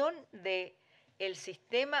condición del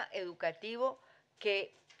sistema educativo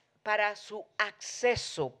que para su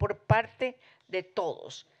acceso por parte de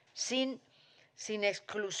todos, sin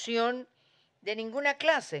exclusión de ninguna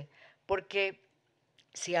clase? Porque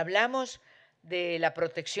si hablamos de la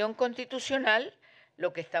protección constitucional,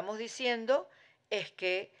 lo que estamos diciendo es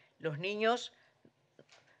que los niños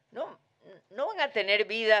no van a tener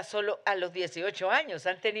vida solo a los 18 años,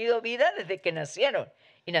 han tenido vida desde que nacieron,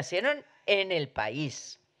 y nacieron en el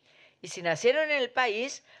país. Y si nacieron en el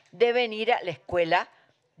país, deben ir a la escuela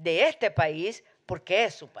de este país porque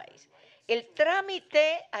es su país. El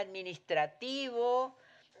trámite administrativo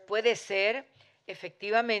puede ser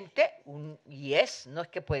efectivamente, no es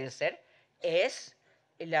que puede ser, es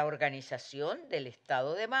la organización del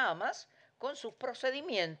Estado de Bahamas con sus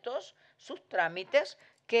procedimientos, sus trámites,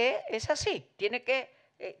 que es así, tiene que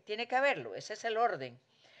haberlo, ese es el orden.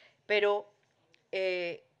 Pero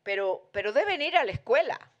deben ir a la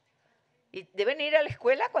escuela. Y deben ir a la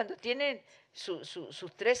escuela cuando tienen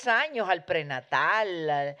sus 3 años, al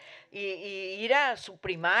prenatal, y ir a su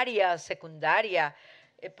primaria, secundaria,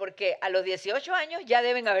 porque a los 18 años ya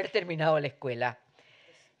deben haber terminado la escuela.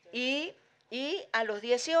 Y a los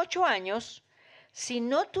 18 años, si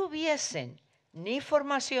no tuviesen ni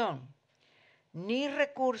formación, ni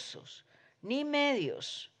recursos, ni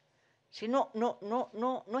medios, si no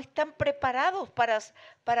están preparados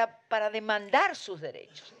para demandar sus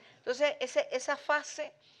derechos. Entonces, esa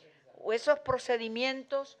fase o esos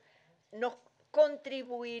procedimientos nos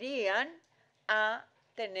contribuirían a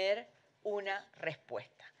tener una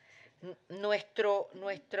respuesta.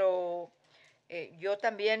 Yo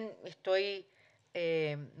también estoy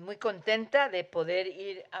muy contenta de poder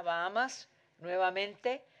ir a Bahamas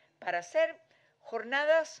nuevamente para hacer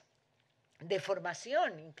jornadas de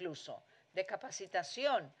formación, incluso de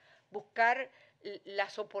capacitación, buscar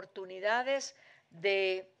las oportunidades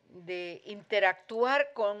de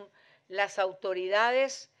interactuar con las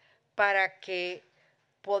autoridades para que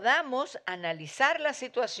podamos analizar la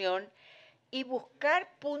situación y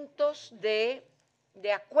buscar puntos de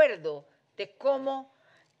acuerdo de cómo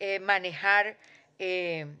manejar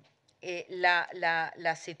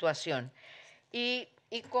la situación. Y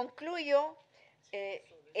concluyo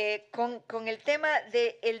con el tema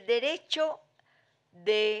del derecho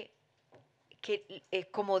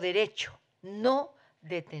como derecho, no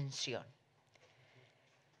detención.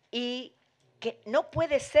 Y que no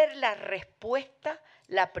puede ser la respuesta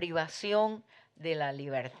la privación de la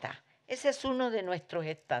libertad. Ese es uno de nuestros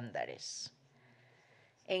estándares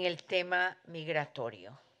en el tema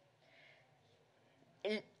migratorio.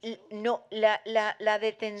 La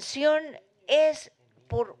detención es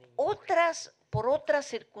por otras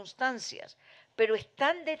circunstancias, pero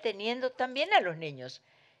están deteniendo también a los niños.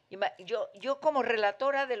 Yo como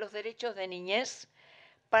relatora de los derechos de niñez,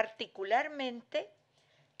 particularmente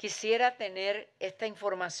quisiera tener esta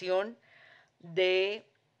información de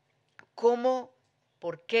cómo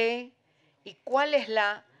por qué y cuál es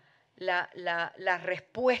la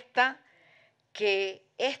respuesta que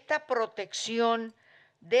esta protección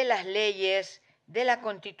de las leyes, de la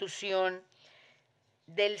Constitución,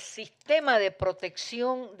 del sistema de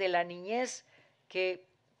protección de la niñez que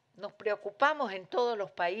nos preocupamos en todos los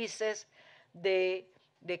países de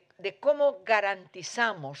cómo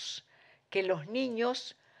garantizamos que los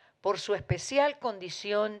niños, por su especial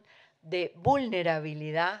condición de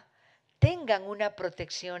vulnerabilidad, tengan una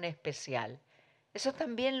protección especial. Eso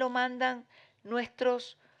también lo mandan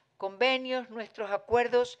nuestros convenios, nuestros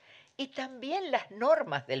acuerdos y también las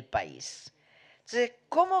normas del país. Entonces,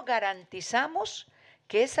 ¿cómo garantizamos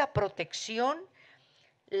que esa protección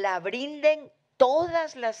la brinden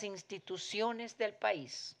todas las instituciones del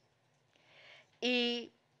país?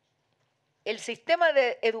 Y el sistema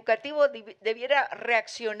educativo debiera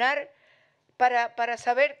reaccionar para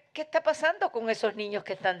saber qué está pasando con esos niños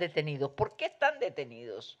que están detenidos, por qué están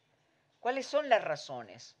detenidos, cuáles son las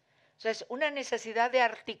razones. O sea, es una necesidad de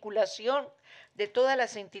articulación de todas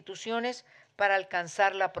las instituciones para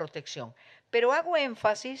alcanzar la protección. Pero hago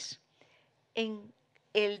énfasis en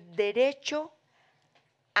el derecho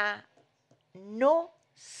a no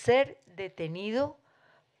ser detenido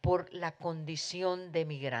por la condición de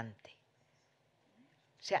migrante.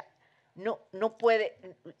 O sea, no puede,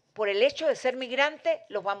 por el hecho de ser migrante,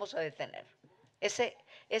 los vamos a detener.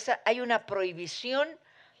 Hay una prohibición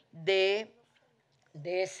de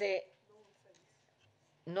ese,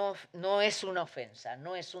 no es una ofensa,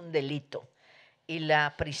 no es un delito. Y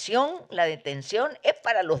la prisión, la detención, es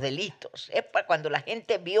para los delitos, es para cuando la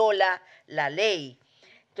gente viola la ley.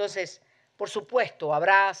 Entonces, por supuesto,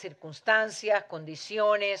 habrá circunstancias,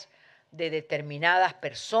 condiciones de determinadas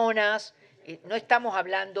personas. No estamos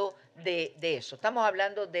hablando de eso, estamos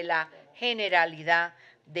hablando de la generalidad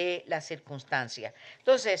de las circunstancias.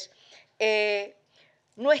 Entonces,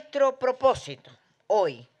 nuestro propósito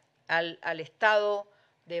hoy al Estado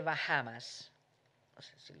de Bahamas, no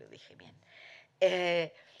sé si lo dije bien,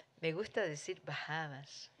 me gusta decir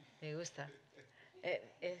Bahamas, me gusta,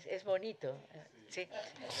 es bonito, sí.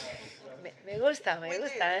 Me gusta.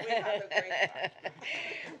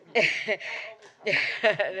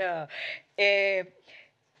 No,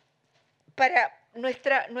 para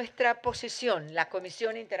nuestra posición, la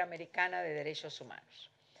Comisión Interamericana de Derechos Humanos,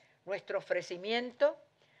 nuestro ofrecimiento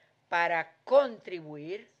para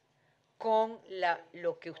contribuir con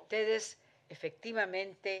lo que ustedes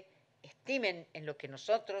efectivamente estimen en lo que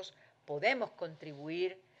nosotros podemos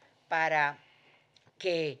contribuir para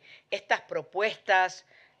que estas propuestas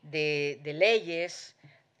de leyes,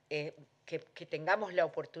 que tengamos la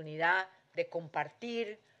oportunidad de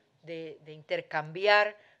compartir, de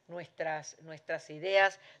intercambiar nuestras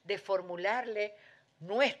ideas, de formularle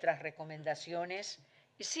nuestras recomendaciones.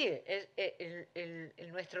 Y sí,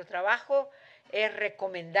 nuestro trabajo es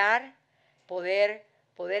recomendar, poder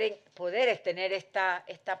tener esta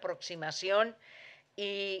aproximación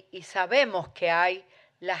y sabemos que hay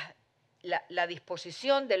la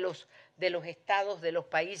disposición de los estados, de los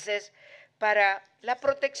países, para la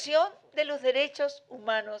protección de los derechos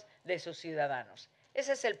humanos de sus ciudadanos.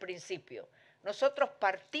 Ese es el principio. Nosotros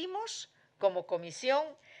partimos como comisión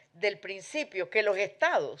del principio que los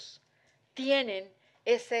estados tienen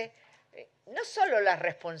no solo la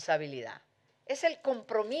responsabilidad, es el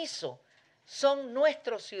compromiso, son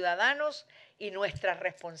nuestros ciudadanos y nuestra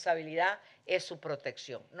responsabilidad es su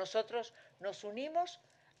protección. Nosotros nos unimos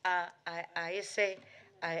a ese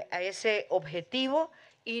objetivo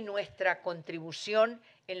y nuestra contribución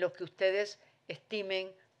en lo que ustedes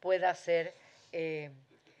estimen pueda ser.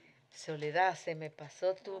 Soledad, se me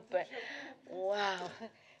pasó tu... ¡Wow!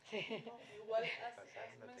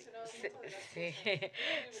 Sí.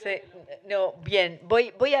 No, bien,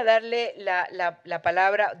 voy a darle la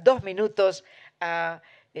palabra 2 minutos a...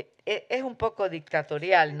 Es un poco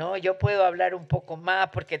dictatorial, ¿no? Yo puedo hablar un poco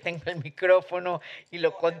más porque tengo el micrófono y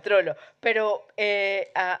lo controlo, pero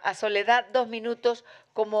a Soledad 2 minutos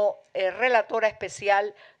como relatora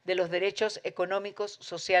especial de los derechos económicos,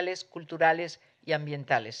 sociales, culturales y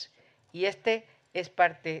ambientales. Y este es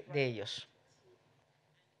parte de ellos.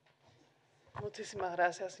 Muchísimas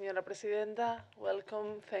gracias, señora presidenta.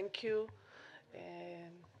 Welcome, thank you.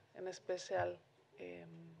 En especial,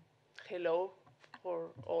 hello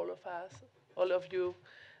for all of us, all of you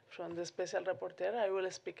from the Special Reporter. I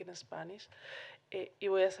will speak in Spanish. Y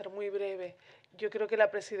voy a ser muy breve. Yo creo que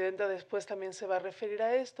la presidenta después también se va a referir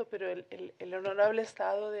a esto, pero el honorable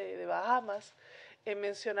Estado de Bahamas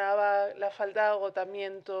mencionaba la falta de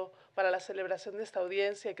agotamiento para la celebración de esta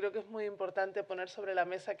audiencia. Creo que es muy importante poner sobre la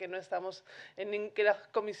mesa que no estamos que la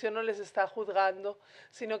comisión no les está juzgando,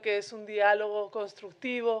 sino que es un diálogo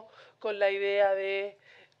constructivo con la idea de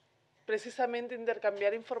precisamente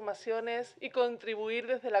intercambiar informaciones y contribuir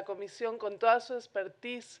desde la comisión con toda su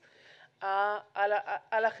expertise a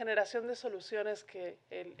la generación de soluciones que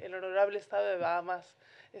el honorable Estado de Bahamas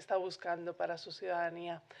está buscando para su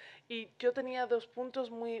ciudadanía. Y yo tenía dos puntos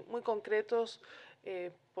muy concretos,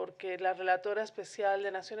 porque la relatora especial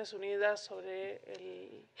de Naciones Unidas sobre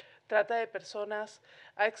el trata de personas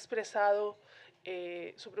ha expresado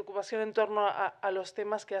su preocupación en torno a los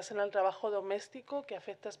temas que hacen al trabajo doméstico, que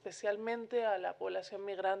afecta especialmente a la población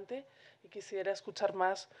migrante, y quisiera escuchar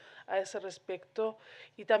más a ese respecto.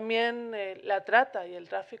 Y también la trata y el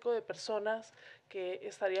tráfico de personas, que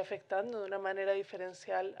estaría afectando de una manera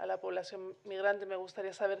diferencial a la población migrante. Me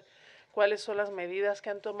gustaría saber cuáles son las medidas que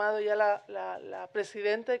han tomado. Ya la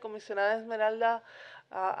presidenta y comisionada Esmeralda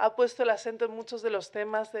ha puesto el acento en muchos de los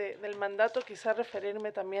temas del mandato. Quizá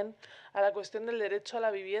referirme también a la cuestión del derecho a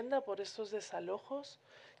la vivienda por estos desalojos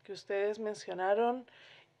que ustedes mencionaron,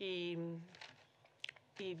 y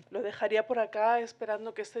lo dejaría por acá,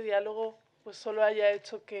 esperando que este diálogo pues solo haya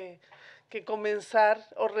hecho que comenzar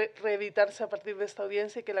o reeditarse a partir de esta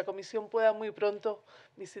audiencia, y que la comisión pueda muy pronto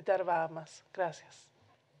visitar Bahamas. Gracias.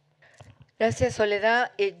 Gracias,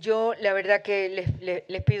 Soledad. Yo la verdad que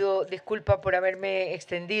les pido disculpas por haberme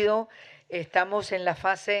extendido. Estamos en la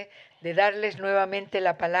fase de darles nuevamente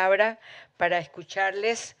la palabra para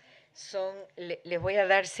escucharles. Les voy a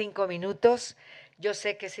dar 5 minutos. Yo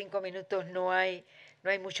sé que 5 minutos no hay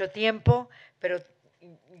mucho tiempo, pero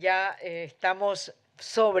ya estamos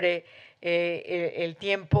sobre el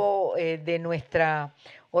tiempo de nuestra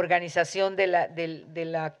organización de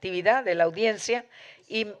la actividad, de la audiencia,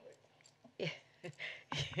 y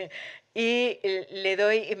le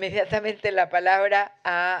doy inmediatamente la palabra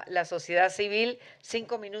a la sociedad civil.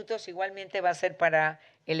 5 minutos igualmente va a ser para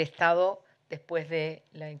el Estado después de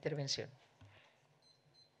la intervención.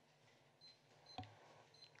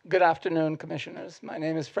 Good afternoon, Commissioners. My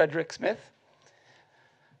name is Frederick Smith.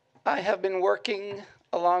 I have been working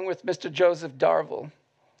along with Mr. Joseph Darville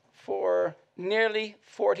for nearly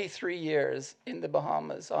 43 years in the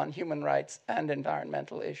Bahamas on human rights and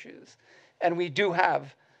environmental issues. And we do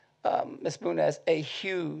have, Ms. Munez, a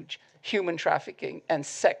huge human trafficking and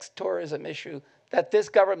sex tourism issue that this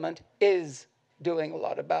government is doing a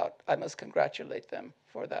lot about. I must congratulate them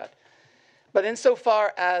for that. But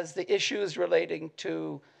insofar as the issues relating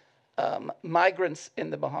to migrants in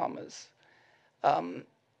the Bahamas,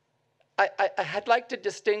 I'd like to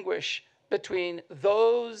distinguish between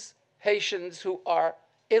those Haitians who are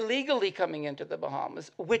illegally coming into the Bahamas,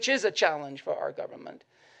 which is a challenge for our government,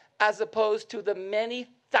 as opposed to the many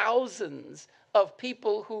thousands of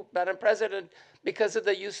people who, Madam President, because of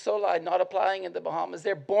the jus soli not applying in the Bahamas,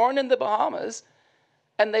 they're born in the Bahamas,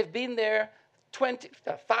 and they've been there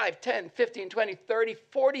 5, 10, 15, 20, 30,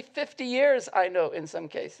 40, 50 years, I know, in some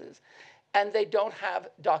cases, and they don't have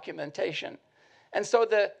documentation. And so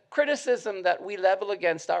the criticism that we level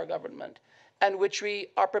against our government, and which we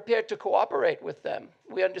are prepared to cooperate with them,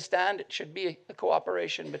 we understand it should be a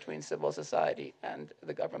cooperation between civil society and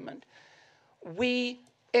the government. We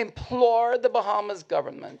implore the Bahamas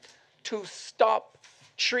government to stop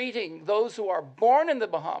treating those who are born in the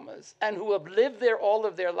Bahamas and who have lived there all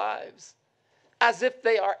of their lives as if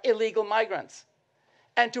they are illegal migrants,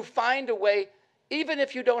 and to find a way, even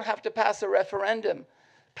if you don't have to pass a referendum,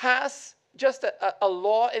 pass just a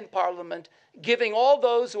law in Parliament giving all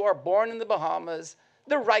those who are born in the Bahamas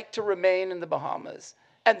the right to remain in the Bahamas.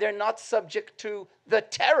 And they're not subject to the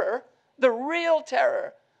terror, the real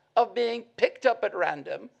terror, of being picked up at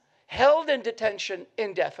random, held in detention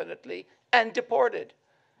indefinitely, and deported.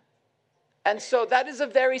 And so that is a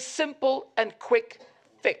very simple and quick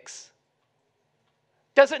fix.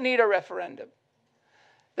 Doesn't need a referendum.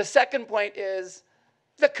 The second point is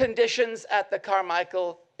the conditions at the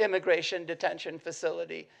Carmichael Immigration Detention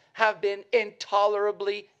Facility have been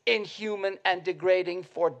intolerably inhuman and degrading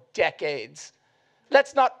for decades.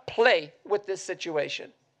 Let's not play with this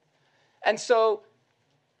situation. And so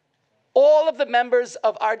all of the members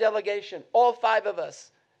of our delegation, all 5 of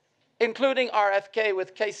us, including RFK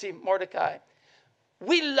with Casey Mordecai,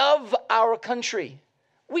 we love our country.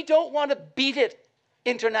 We don't want to beat it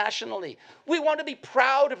internationally. We want to be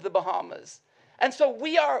proud of the Bahamas. And so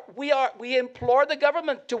we implore the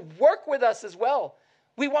government to work with us as well.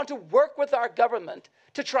 We want to work with our government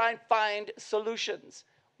to try and find solutions.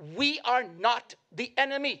 We are not the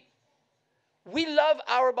enemy. We love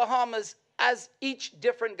our Bahamas as each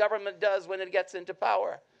different government does when it gets into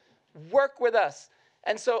power. Work with us.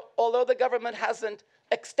 And so, although the government hasn't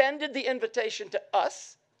extended the invitation to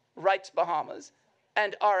us, Rights Bahamas,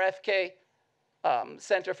 and RFK,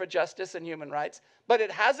 Center for Justice and Human Rights, but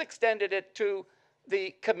it has extended it to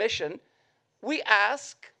the Commission, we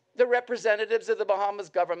ask the representatives of the Bahamas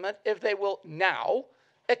government if they will now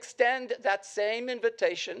extend that same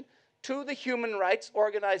invitation to the human rights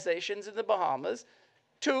organizations in the Bahamas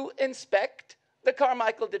to inspect the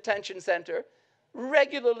Carmichael Detention Center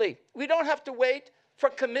regularly. We don't have to wait for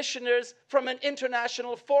commissioners from an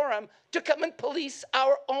international forum to come and police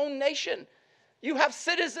our own nation. You have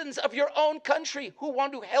citizens of your own country who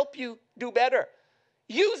want to help you do better.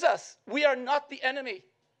 Use us. We are not the enemy.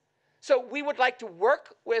 So we would like to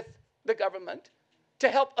work with the government to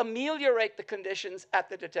help ameliorate the conditions at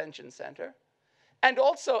the detention center. And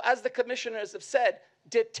also, as the commissioners have said,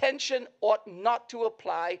 detention ought not to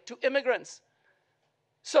apply to immigrants.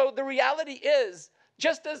 So the reality is,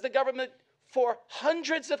 just as the government for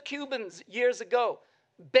hundreds of Cubans years ago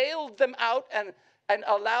bailed them out and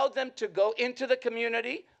allowed them to go into the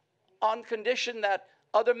community on condition that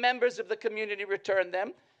other members of the community return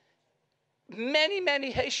them, many,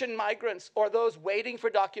 many Haitian migrants or those waiting for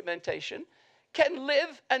documentation can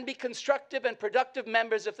live and be constructive and productive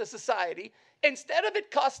members of the society instead of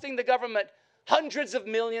it costing the government hundreds of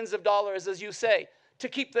millions of dollars, as you say, to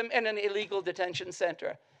keep them in an illegal detention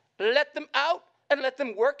center. Let them out and let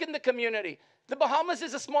them work in the community. The Bahamas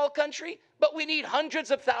is a small country, but we need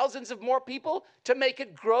hundreds of thousands of more people to make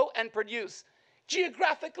it grow and produce.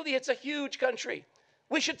 Geographically, it's a huge country.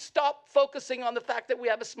 We should stop focusing on the fact that we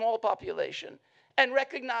have a small population and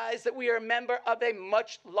recognize that we are a member of a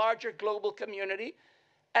much larger global community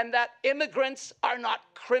and that immigrants are not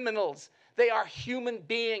criminals. They are human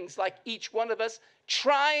beings like each one of us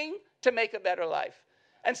trying to make a better life.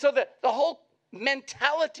 And so the whole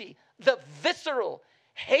mentality, the visceral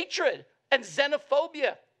hatred and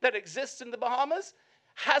xenophobia that exists in the Bahamas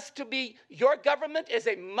has to be, your government is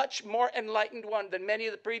a much more enlightened one than many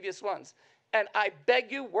of the previous ones. And I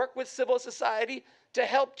beg you, work with civil society to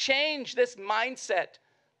help change this mindset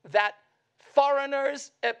that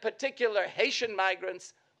foreigners, in particular Haitian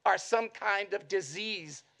migrants, are some kind of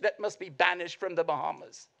disease that must be banished from the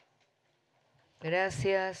Bahamas.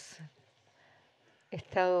 Gracias,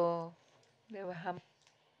 Estado de Bahamas.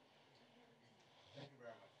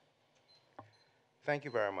 Thank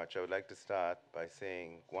you very much. I would like to start by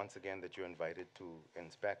saying once again that you're invited to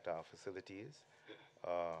inspect our facilities.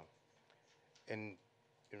 In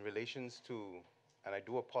relations to, and I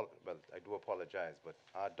do apologize, but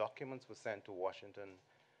our documents were sent to Washington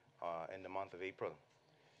in the month of April,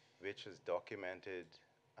 which has documented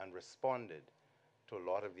and responded to a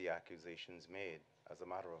lot of the accusations made. As a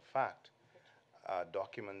matter of fact,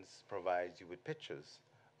 documents provide you with pictures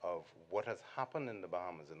of what has happened in the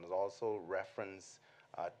Bahamas, and it also reference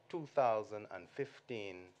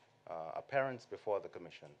 2015 appearance before the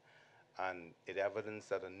Commission. And it evidenced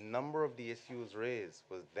that a number of the issues raised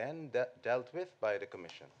was then dealt with by the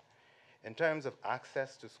Commission. In terms of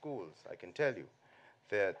access to schools, I can tell you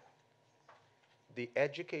that the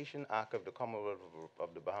Education Act of the Commonwealth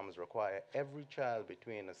of the Bahamas require every child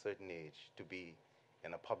between a certain age to be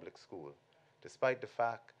in a public school, despite the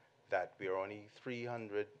fact that we are only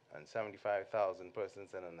 375,000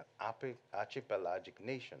 persons in an archipelagic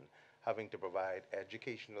nation having to provide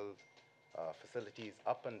educational facilities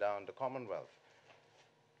up and down the Commonwealth.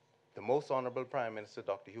 The Most Honorable Prime Minister,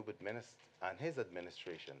 Dr. Hubert Minnis, and his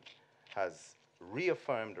administration has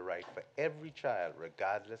reaffirmed the right for every child,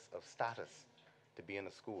 regardless of status, to be in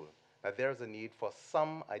a school. Now, there's a need for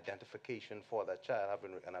some identification for that child,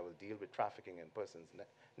 and I will deal with trafficking in persons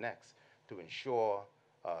next, to ensure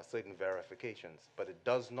certain verifications, but it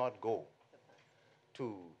does not go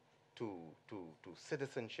to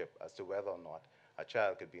citizenship as to whether or not a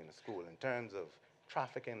child could be in a school. In terms of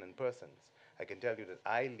trafficking in persons, I can tell you that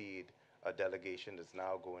I lead a delegation that's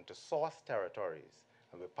now going to source territories,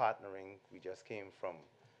 and we're partnering. We just came from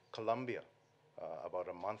Colombia about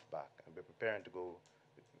a month back, and we're preparing to go.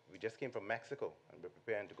 We just came from Mexico, and we're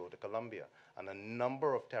preparing to go to Colombia. And a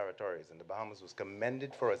number of territories, and the Bahamas was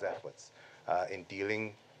commended for its efforts in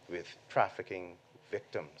dealing with trafficking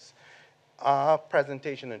victims. Our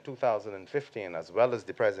presentation in 2015, as well as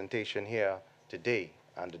the presentation here today,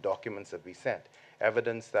 and the documents that we sent,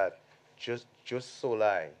 evidence that Jus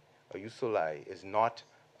Soli, or Jus Soli, is not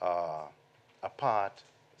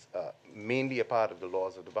mainly a part of the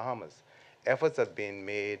laws of the Bahamas. Efforts have been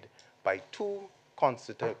made by two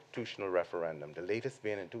constitutional referendums, the latest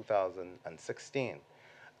being in 2016,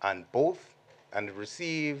 and both and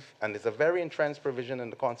it's a very entrenched provision in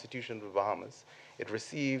the Constitution of the Bahamas. It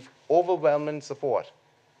received overwhelming support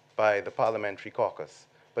by the parliamentary caucus,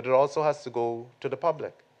 but it also has to go to the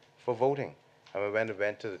public for voting. And when it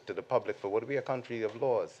went to the public for what we are a country of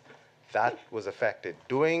laws, that was affected.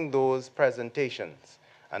 During those presentations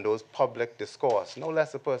and those public discourse, no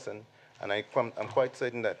less a person, and I'm quite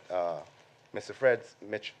certain that Mr.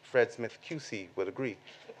 Fred Smith QC would agree,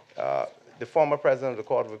 the former president of the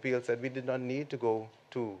Court of Appeal said we did not need to go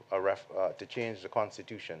to change the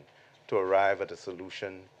Constitution to arrive at a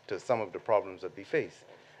solution to some of the problems that we face.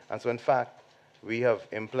 And so in fact, we have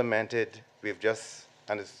implemented, we've just,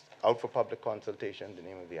 and it's out for public consultation, the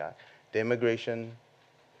name of the act, the Immigration,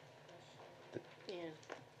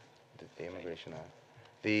 the Immigration Act,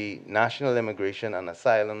 the National Immigration and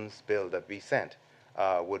Asylums Bill that we sent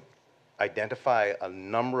would identify a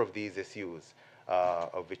number of these issues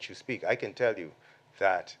of which you speak. I can tell you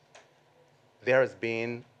that there has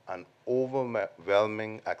been an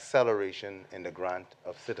overwhelming acceleration in the grant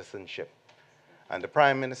of citizenship. And the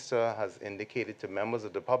Prime Minister has indicated to members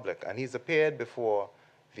of the public, and he's appeared before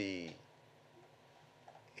the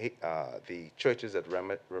churches that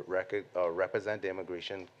represent the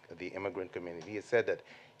immigrant community. He has said that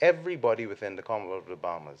everybody within the Commonwealth of the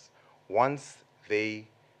Bahamas, once there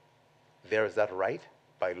is that right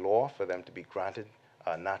by law for them to be granted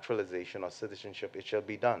naturalization or citizenship, it shall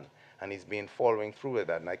be done. And he's been following through with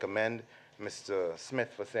that. And I commend Mr.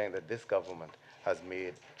 Smith for saying that this government has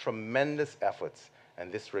made tremendous efforts in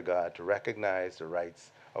this regard to recognize the rights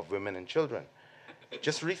of women and children.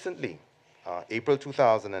 Just recently, April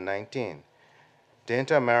 2019, the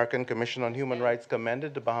Inter-American Commission on Human Rights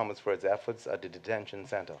commended the Bahamas for its efforts at the detention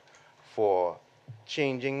center, for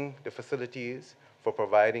changing the facilities, for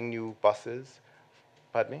providing new buses.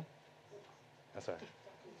 Pardon me? I'm sorry.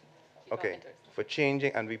 Okay, for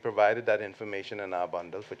changing, and we provided that information in our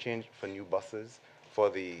bundle, for new buses, for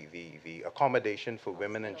the accommodation for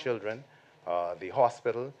women and children, the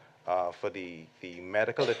hospital, for the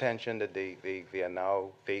medical attention that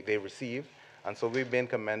they receive. And so we've been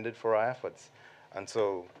commended for our efforts. And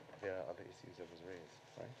so there are other issues that was raised,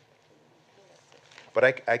 right? But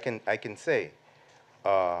I can say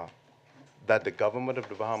that the government of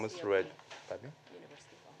the Bahamas through it, pardon me?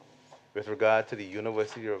 With regard to the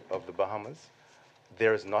University of the Bahamas,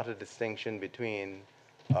 there is not a distinction between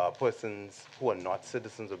persons who are not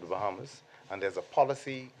citizens of the Bahamas, and there's a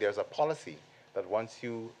policy that once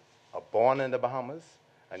you are born in the Bahamas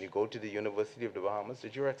and you go to the University of the Bahamas,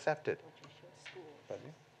 that you're accepted. Pardon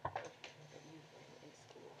me?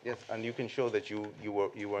 Yes, and you can show that you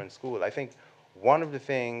were in school. I think one of the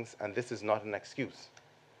things, and this is not an excuse,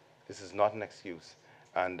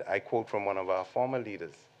 and I quote from one of our former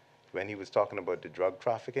leaders when he was talking about the drug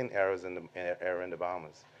trafficking errors in the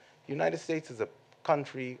Bahamas. The United States is a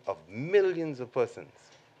country of millions of persons.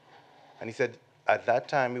 And he said, at that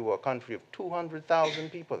time, we were a country of 200,000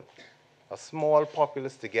 people, a small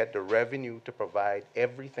populace to get the revenue to provide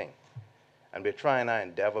everything. And we're trying our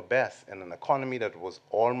endeavor best in an economy that was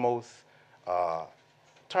almost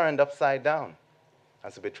turned upside down.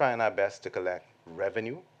 And so we're trying our best to collect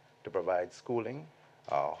revenue, to provide schooling,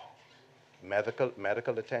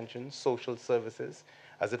 medical attention, social services,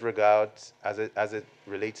 as it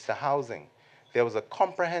relates to housing. There was a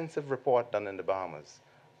comprehensive report done in the Bahamas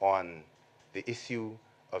on the issue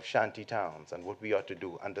of shanty towns and what we ought to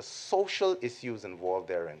do, and the social issues involved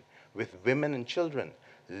therein, with women and children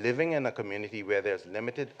living in a community where there's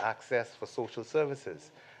limited access for social services.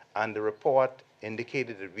 And the report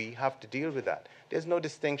indicated that we have to deal with that. There's no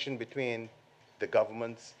distinction between the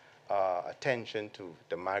government's attention to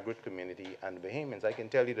the migrant community and Bahamians. I can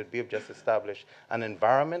tell you that we have just established an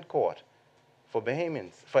environment court for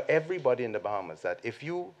Bahamians, for everybody in the Bahamas, that if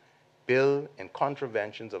you build in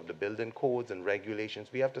contraventions of the building codes and regulations,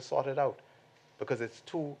 we have to sort it out because it's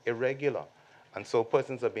too irregular. And so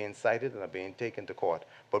persons are being cited and are being taken to court.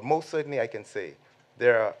 But most certainly I can say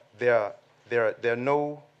there are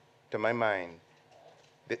no, to my mind,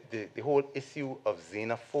 the whole issue of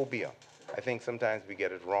xenophobia. I think sometimes we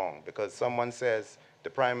get it wrong because someone says, the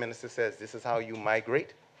Prime Minister says, this is how you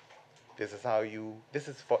migrate. This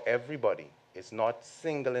is for everybody. It's not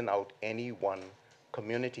singling out any one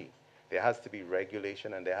community. There has to be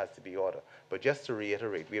regulation and there has to be order. But just to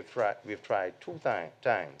reiterate, we've tried two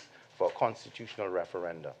times for a constitutional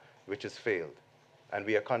referenda, which has failed. And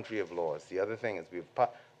we are a country of laws. The other thing is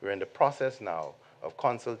we're in the process now of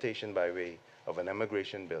consultation by way of an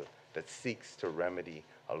immigration bill that seeks to remedy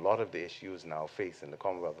a lot of the issues now faced in the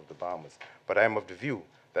Commonwealth of the Bahamas. But I am of the view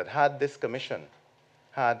that had this commission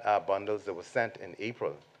had our bundles that were sent in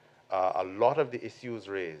April, a lot of the issues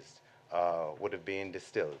raised would have been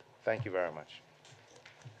distilled. Thank you very much.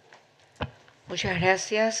 Muchas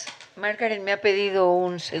gracias. Margaret me ha pedido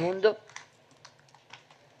un segundo.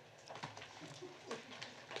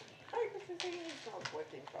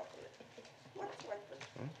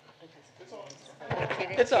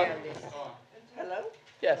 It's on. Hello?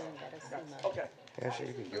 Yes. Okay. Yes,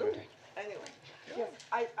 you can give it. Anyway, yes,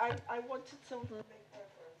 I wanted to make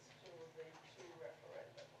reference to the two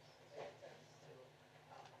referendums.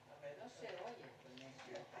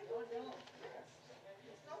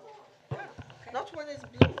 Not when it's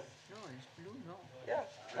blue. No, it's blue, no.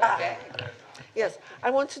 Yeah. Yes,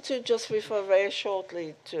 I wanted to just refer very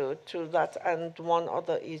shortly to that and one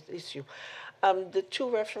other issue. The two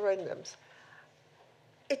referendums.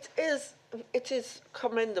 It is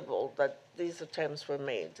commendable that these attempts were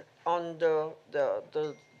made under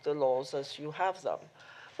the laws as you have them.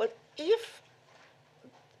 But if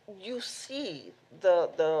you see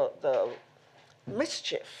the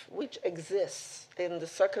mischief which exists in the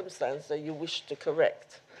circumstance that you wish to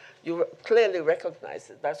correct, you clearly recognize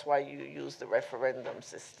it. That's why you use the referendum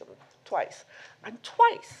system twice. And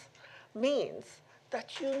twice means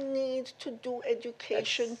that you need to do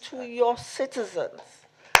education to your citizens.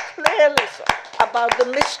 Clearly so, about the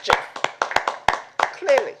mischief.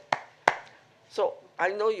 Clearly. So I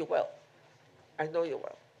know you will. I know you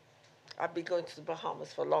will. I've been going to the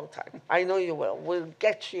Bahamas for a long time. I know you will. We'll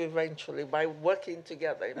get you eventually by working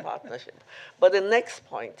together in partnership. But the next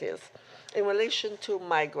point is, in relation to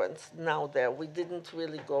migrants now there, we didn't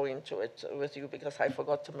really go into it with you because I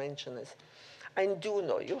forgot to mention this. I do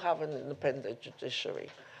know you have an independent judiciary.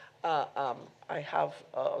 I have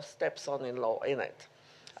a stepson-in-law in it.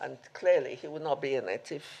 And clearly he would not be in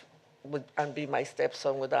it if, and be my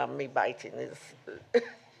stepson without me biting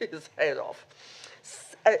his head off.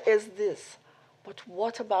 Is this, but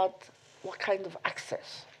what about what kind of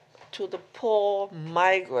access to the poor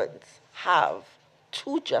migrants have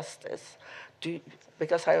to justice?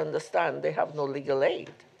 Because I understand they have no legal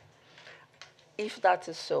aid. If that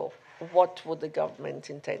is so, what would the government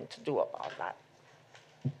intend to do about that?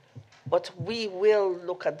 But we will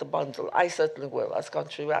look at the bundle. I certainly will, as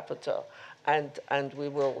country rapporteur, and we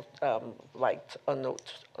will write a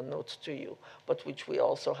note to you, but which we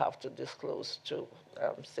also have to disclose to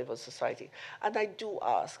civil society. And I do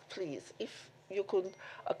ask, please, if you could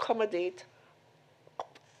accommodate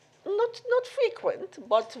not frequent,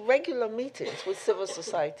 but regular meetings with civil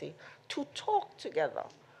society to talk together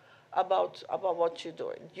about what you're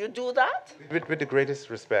doing. You do that? With the greatest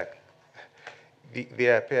respect,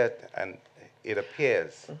 there appeared, and it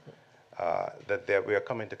appears that we are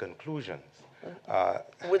coming to conclusions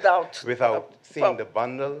without seeing the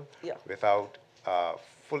bundle, yeah. without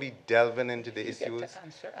fully delving into the issues.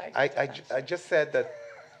 I just said that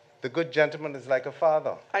the good gentleman is like a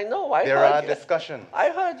father. I know, there are discussions. I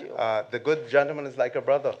heard you. The good gentleman is like a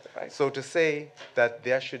brother. Right. So to say that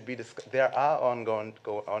there should be, there are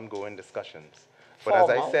ongoing discussions. But as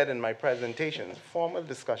I said in my presentations, formal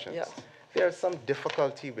discussions. Yeah. There's some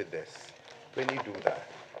difficulty with this when you do that.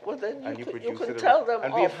 Well, then and you produce can it tell them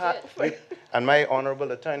and off. And my Honorable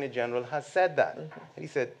Attorney General has said that. And he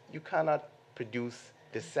said, you cannot produce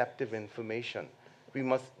deceptive information. We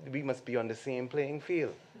must be on the same playing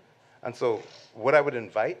field. And so what I would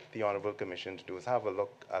invite the Honorable Commission to do is have a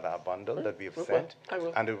look at our bundle that we have sent.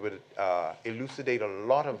 And it would elucidate a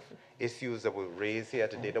lot of issues that were raised here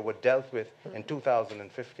today that were dealt with in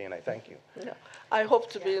 2015. I thank you. Yeah. I hope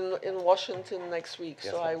to be in Washington next week,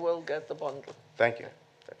 yes, so I will get the bundle. Thank you.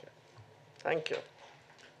 Thank you.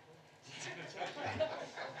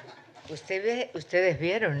 Ustedes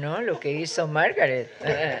vieron, ¿no? Lo que hizo Margaret.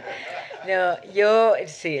 No, yo,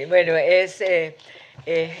 sí, bueno, es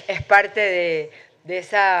parte de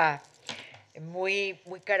esa muy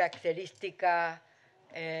característica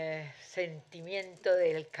sentimiento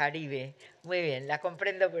del Caribe. Muy bien, la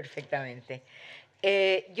comprendo perfectamente.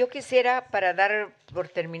 Yo quisiera, para dar por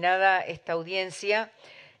terminada esta audiencia,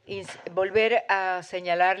 volver a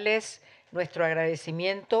señalarles nuestro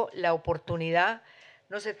agradecimiento, la oportunidad.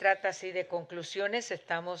 No se trata así de conclusiones,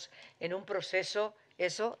 estamos en un proceso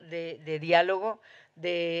de diálogo,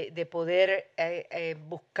 de poder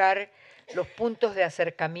buscar los puntos de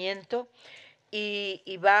acercamiento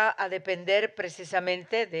y va a depender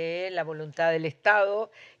precisamente de la voluntad del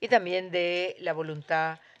Estado y también de la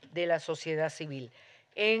voluntad de la sociedad civil.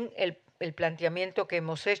 En el planteamiento que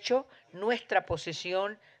hemos hecho, nuestra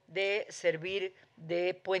posición de servir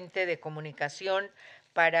de puente de comunicación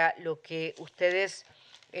para lo que ustedes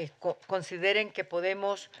consideren que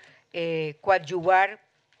podemos coadyuvar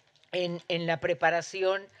en la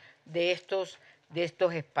preparación de estos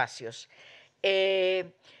espacios.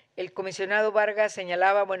 el comisionado Vargas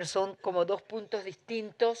señalaba, bueno, son como dos puntos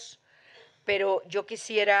distintos, pero yo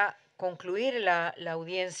quisiera concluir la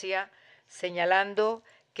audiencia señalando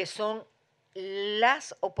que son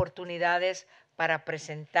las oportunidades para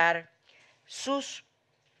presentar sus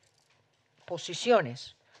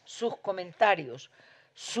posiciones, sus comentarios,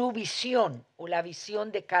 su visión o la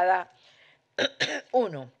visión de cada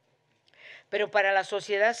uno. Pero para la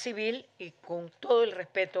sociedad civil, y con todo el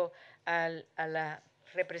respeto a la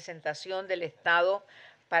representación del Estado,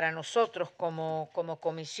 para nosotros como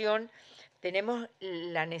comisión tenemos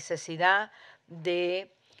la necesidad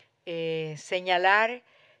de señalar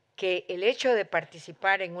que el hecho de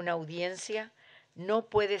participar en una audiencia no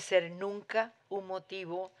puede ser nunca un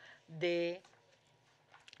motivo de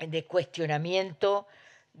cuestionamiento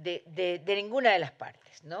de ninguna de las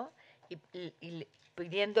partes, ¿no? Y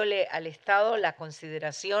pidiéndole al Estado la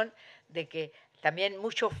consideración de que también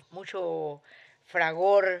mucho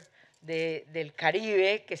fragor del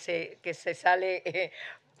Caribe que se sale,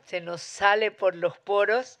 se nos sale por los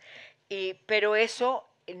poros, pero eso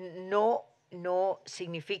no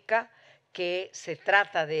significa que se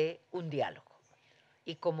trata de un diálogo.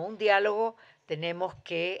 Y como un diálogo tenemos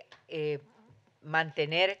que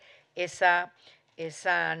mantener esa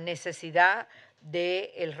necesidad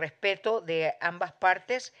del respeto de ambas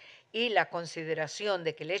partes y la consideración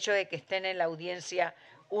de que el hecho de que estén en la audiencia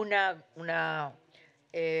un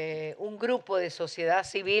grupo de sociedad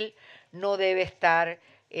civil no debe estar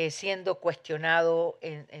siendo cuestionado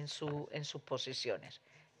en sus posiciones.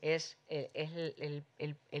 Es el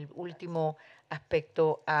último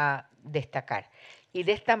aspecto a destacar. Y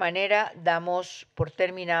de esta manera damos por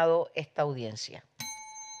terminado esta audiencia.